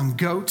me a young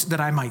goat that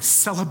I might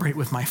celebrate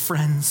with my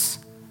friends.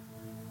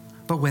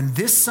 But when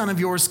this son of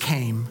yours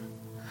came,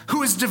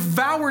 who has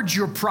devoured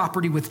your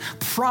property with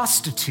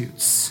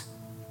prostitutes,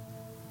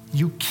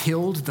 you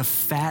killed the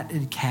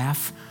fatted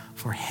calf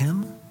for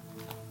him?"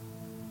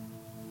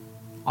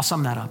 I'll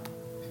sum that up.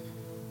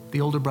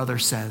 The older brother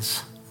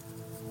says,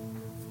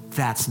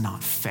 "That's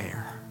not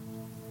fair."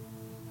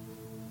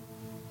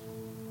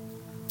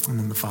 And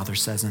then the father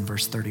says in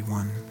verse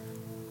 31,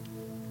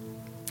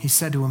 he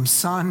said to him,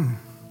 "Son,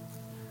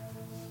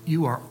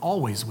 you are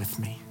always with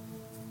me,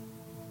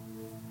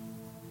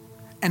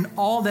 and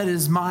all that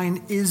is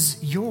mine is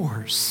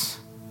yours.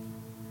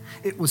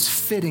 It was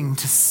fitting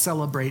to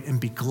celebrate and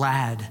be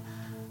glad,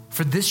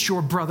 for this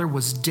your brother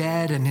was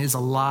dead and is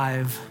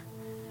alive.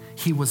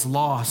 He was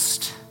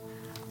lost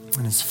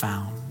and is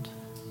found."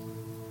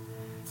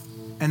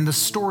 And the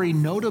story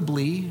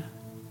notably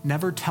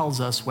never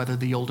tells us whether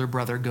the older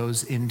brother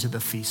goes into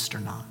the feast or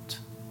not.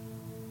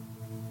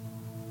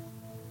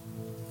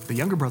 The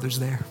younger brother's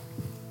there.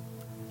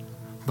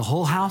 The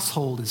whole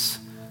household is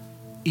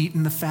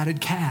eating the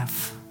fatted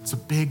calf. It's a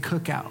big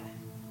cookout.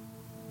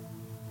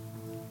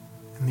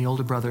 And the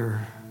older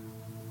brother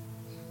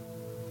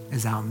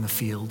is out in the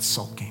field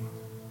sulking.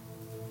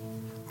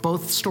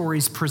 Both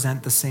stories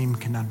present the same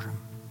conundrum.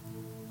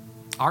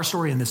 Our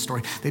story and this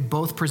story, they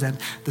both present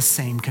the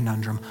same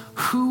conundrum.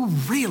 Who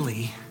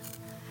really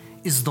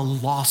is the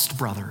lost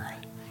brother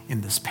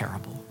in this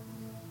parable?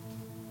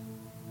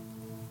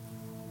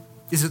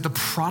 Is it the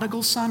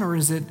prodigal son, or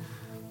is it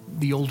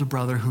the older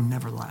brother who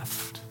never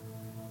left?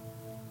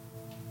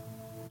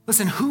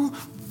 Listen, who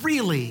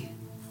really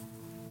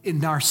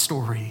in our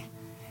story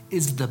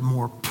is the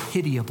more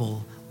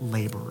pitiable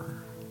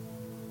laborer?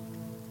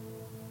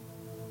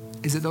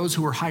 Is it those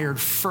who were hired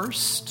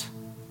first,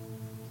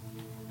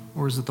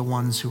 or is it the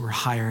ones who were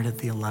hired at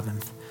the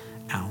 11th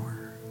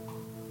hour?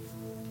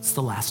 It's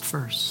the last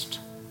first.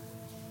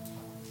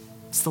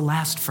 It's the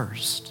last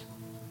first.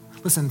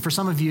 Listen, for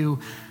some of you,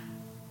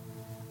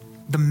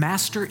 the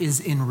master is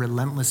in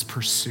relentless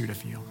pursuit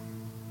of you.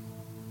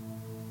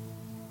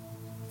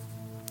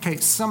 Okay,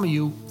 some of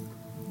you,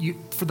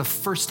 for the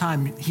first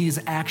time, he is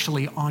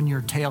actually on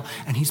your tail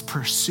and he's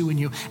pursuing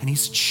you and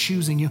he's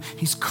choosing you,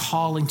 he's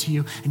calling to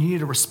you, and you need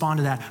to respond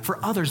to that.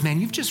 For others,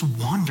 man, you've just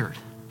wandered.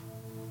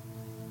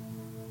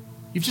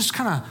 You've just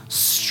kind of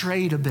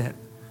strayed a bit.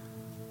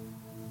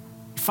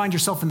 You find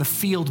yourself in the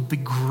field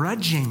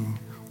begrudging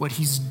what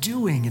he's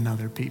doing in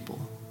other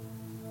people.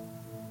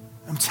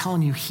 I'm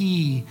telling you,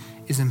 he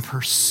is in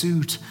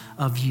pursuit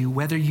of you.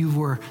 Whether you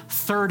were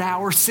 3rd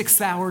hour,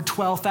 6th hour,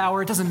 12th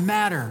hour, it doesn't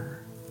matter.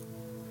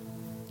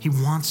 He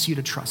wants you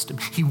to trust him.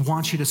 He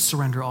wants you to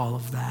surrender all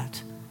of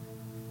that.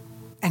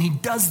 And he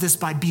does this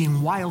by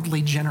being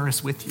wildly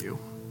generous with you.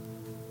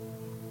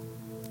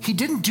 He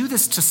didn't do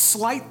this to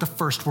slight the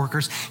first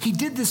workers. He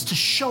did this to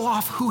show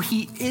off who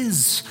he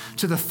is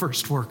to the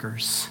first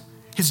workers,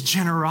 his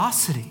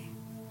generosity.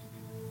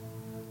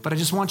 But I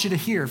just want you to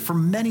hear, for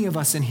many of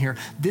us in here,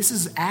 this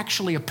is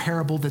actually a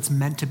parable that's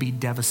meant to be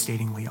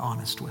devastatingly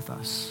honest with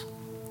us.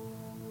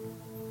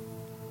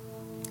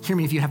 Hear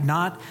me, if you have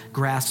not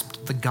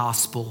grasped the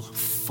gospel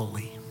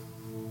fully,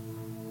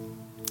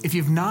 if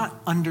you've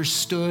not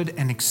understood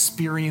and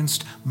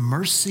experienced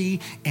mercy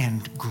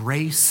and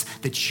grace,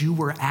 that you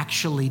were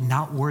actually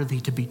not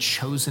worthy to be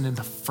chosen in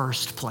the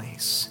first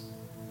place,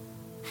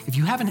 if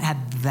you haven't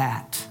had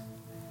that,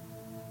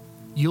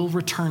 you'll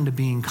return to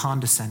being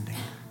condescending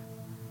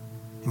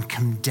and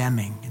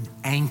condemning and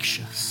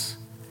anxious,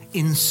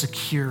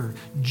 insecure,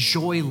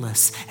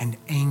 joyless, and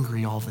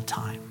angry all the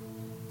time.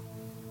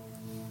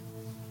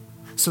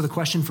 So the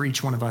question for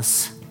each one of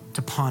us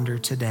to ponder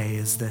today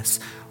is this: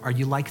 are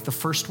you like the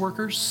first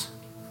workers?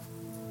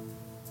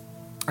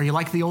 Are you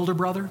like the older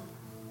brother?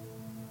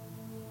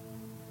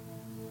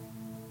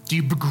 Do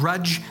you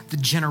begrudge the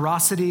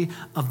generosity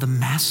of the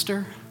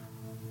master?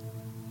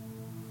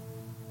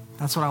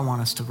 That's what I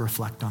want us to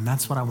reflect on.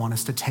 That's what I want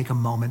us to take a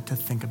moment to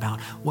think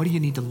about. What do you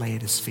need to lay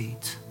at his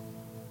feet?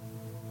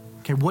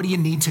 Okay, what do you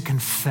need to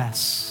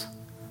confess?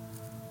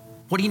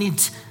 What do you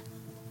need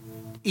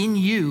in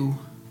you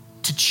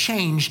to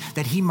change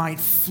that he might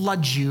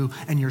flood you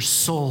and your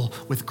soul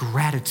with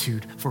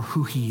gratitude for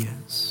who he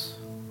is?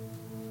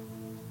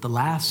 The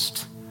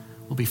last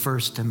will be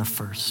first and the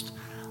first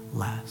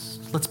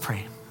last. Let's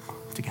pray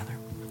together.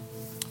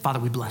 Father,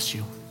 we bless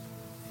you.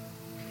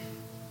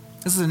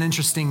 This is an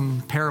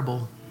interesting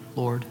parable,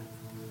 Lord.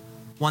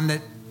 One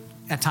that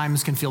at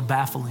times can feel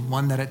baffling,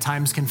 one that at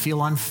times can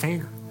feel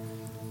unfair.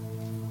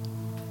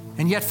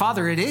 And yet,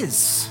 Father, it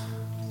is.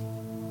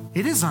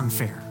 It is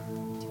unfair.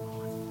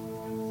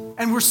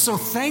 And we're so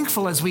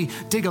thankful as we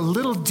dig a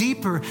little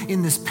deeper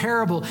in this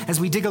parable, as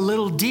we dig a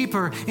little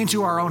deeper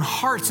into our own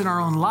hearts and our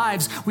own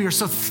lives, we are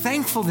so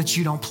thankful that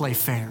you don't play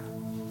fair.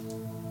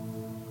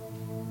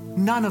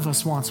 None of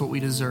us wants what we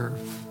deserve.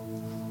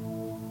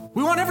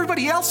 We want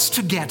everybody else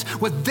to get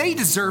what they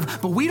deserve,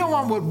 but we don't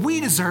want what we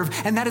deserve.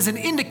 And that is an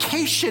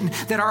indication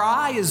that our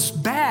eye is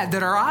bad,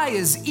 that our eye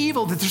is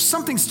evil, that there's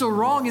something still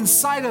wrong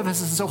inside of us.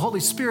 And so, Holy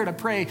Spirit, I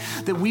pray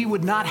that we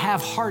would not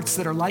have hearts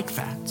that are like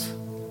that.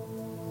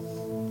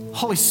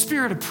 Holy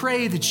Spirit, I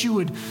pray that you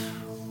would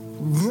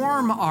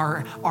warm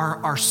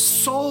our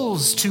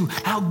souls to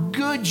how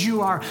good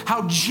you are,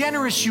 how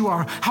generous you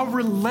are, how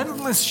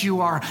relentless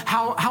you are,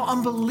 how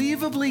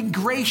unbelievably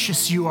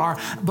gracious you are,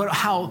 but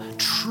how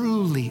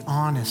truly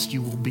honest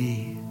you will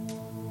be.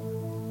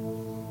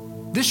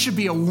 This should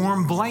be a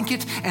warm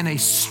blanket and a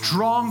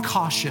strong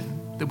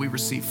caution that we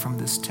receive from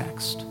this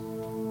text.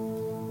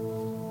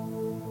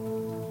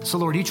 So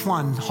Lord, each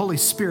one, Holy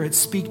Spirit,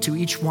 speak to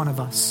each one of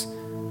us.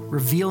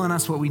 Reveal in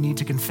us what we need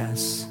to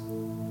confess.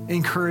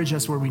 Encourage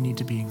us where we need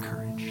to be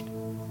encouraged.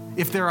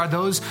 If there are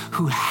those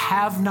who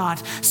have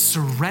not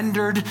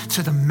surrendered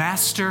to the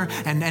Master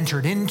and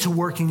entered into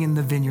working in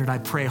the vineyard, I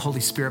pray, Holy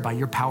Spirit, by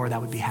your power,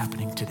 that would be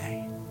happening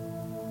today.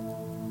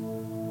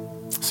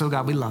 So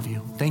God, we love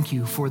you. Thank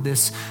you for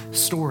this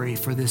story,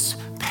 for this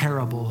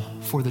parable,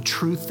 for the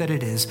truth that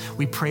it is.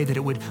 We pray that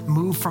it would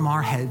move from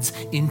our heads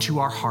into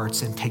our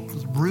hearts and take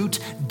root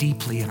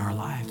deeply in our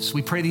lives.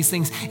 We pray these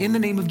things in the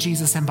name of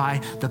Jesus and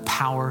by the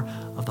power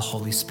of the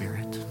Holy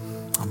Spirit.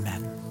 Amen.